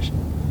fly fishing.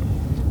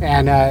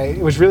 And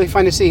it was really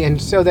fun to see.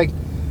 And so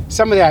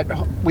some of that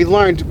we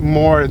learned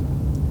more.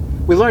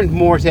 We learned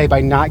more today by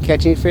not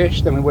catching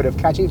fish than we would have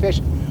catching fish.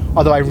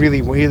 Although I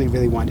really, really,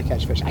 really wanted to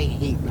catch fish. I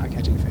hate not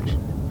catching fish.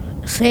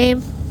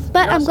 Same,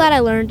 but I'm glad I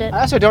learned it.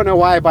 I also don't know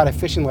why I bought a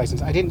fishing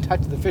license. I didn't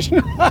touch the fishing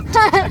rod.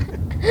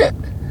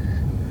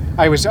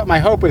 My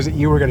hope was that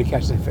you were going to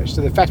catch the fish.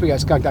 So the fact we got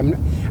skunked, I'm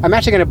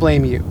actually going to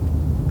blame you.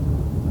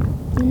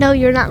 No,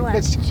 you're not allowed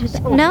It's to do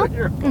that. so No,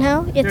 wonderful.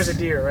 no, There's it's. a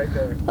deer right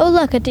there. Oh,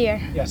 look, a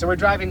deer. Yeah, so we're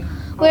driving.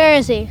 Where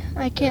is he?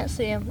 I can't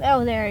see him.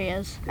 Oh, there he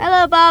is.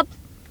 Hello, Bob.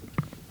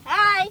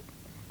 Hi.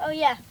 Oh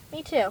yeah,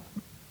 me too.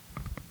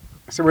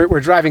 So we're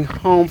driving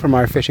home from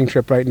our fishing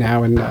trip right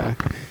now, and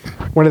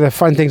one of the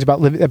fun things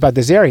about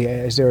this area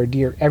is there are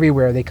deer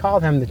everywhere. They call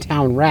them the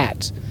town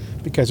rats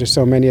because there's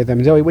so many of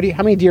them. Zoe,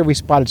 how many deer have we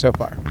spotted so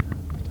far?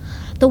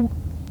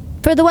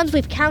 For the ones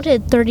we've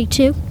counted,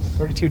 32.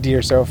 32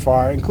 deer so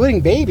far,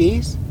 including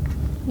babies.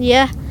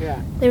 Yeah,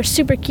 Yeah. they were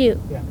super cute.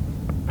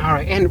 All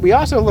right, and we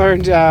also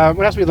learned,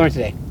 what else did we learn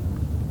today?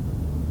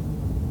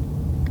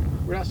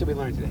 What else did we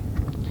learn today?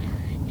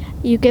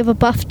 You give a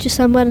buff to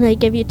someone and they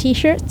give you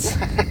t-shirts.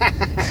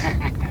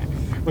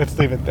 Let's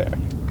leave it there.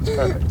 It's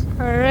perfect.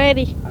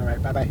 Alrighty. All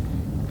right, bye-bye.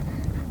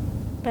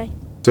 Bye.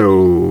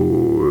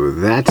 So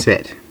that's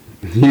it.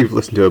 You've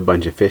listened to a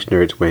bunch of fish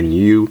nerds when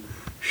you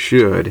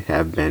should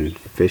have been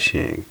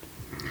fishing.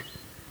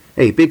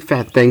 Hey, big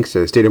fat thanks to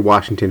the state of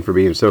Washington for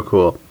being so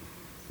cool.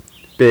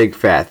 Big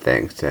fat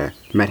thanks to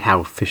Met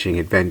How Fishing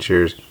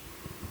Adventures.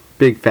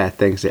 Big fat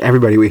thanks to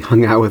everybody we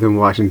hung out with in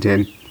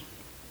Washington.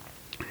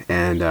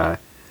 And I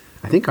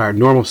think our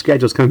normal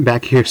schedule's coming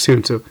back here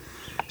soon, so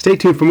stay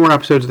tuned for more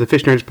episodes of the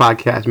Fish Nerds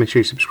Podcast. Make sure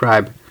you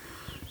subscribe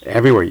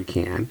everywhere you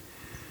can.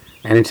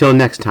 And until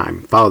next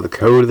time, follow the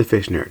code of the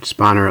Fish Nerds.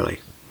 Spawn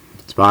early.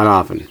 Spawn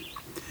often.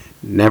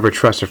 Never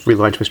trust a free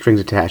lunch with strings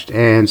attached.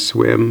 And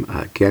swim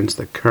against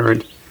the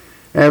current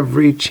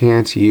every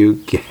chance you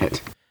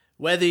get.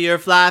 Whether you're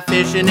fly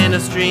fishing in a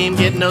stream,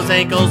 getting those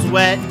ankles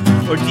wet,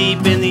 or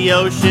deep in the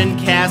ocean,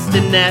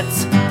 casting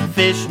nets,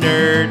 Fish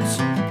Nerds.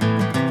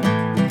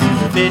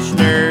 Fish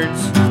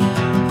Nerds.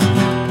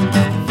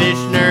 Fish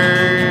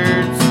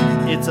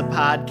Nerds. It's a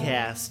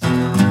podcast.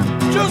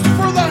 Just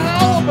for the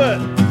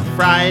halibut!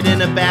 Fried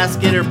in a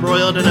basket or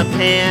broiled in a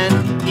pan.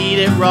 Eat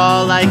it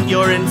raw like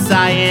you're in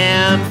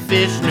Siam.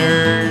 Fish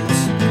Nerds.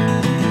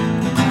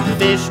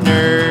 Fish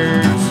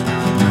Nerds.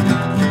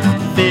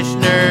 Fish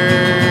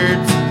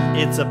Nerds.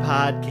 It's a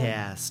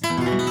podcast.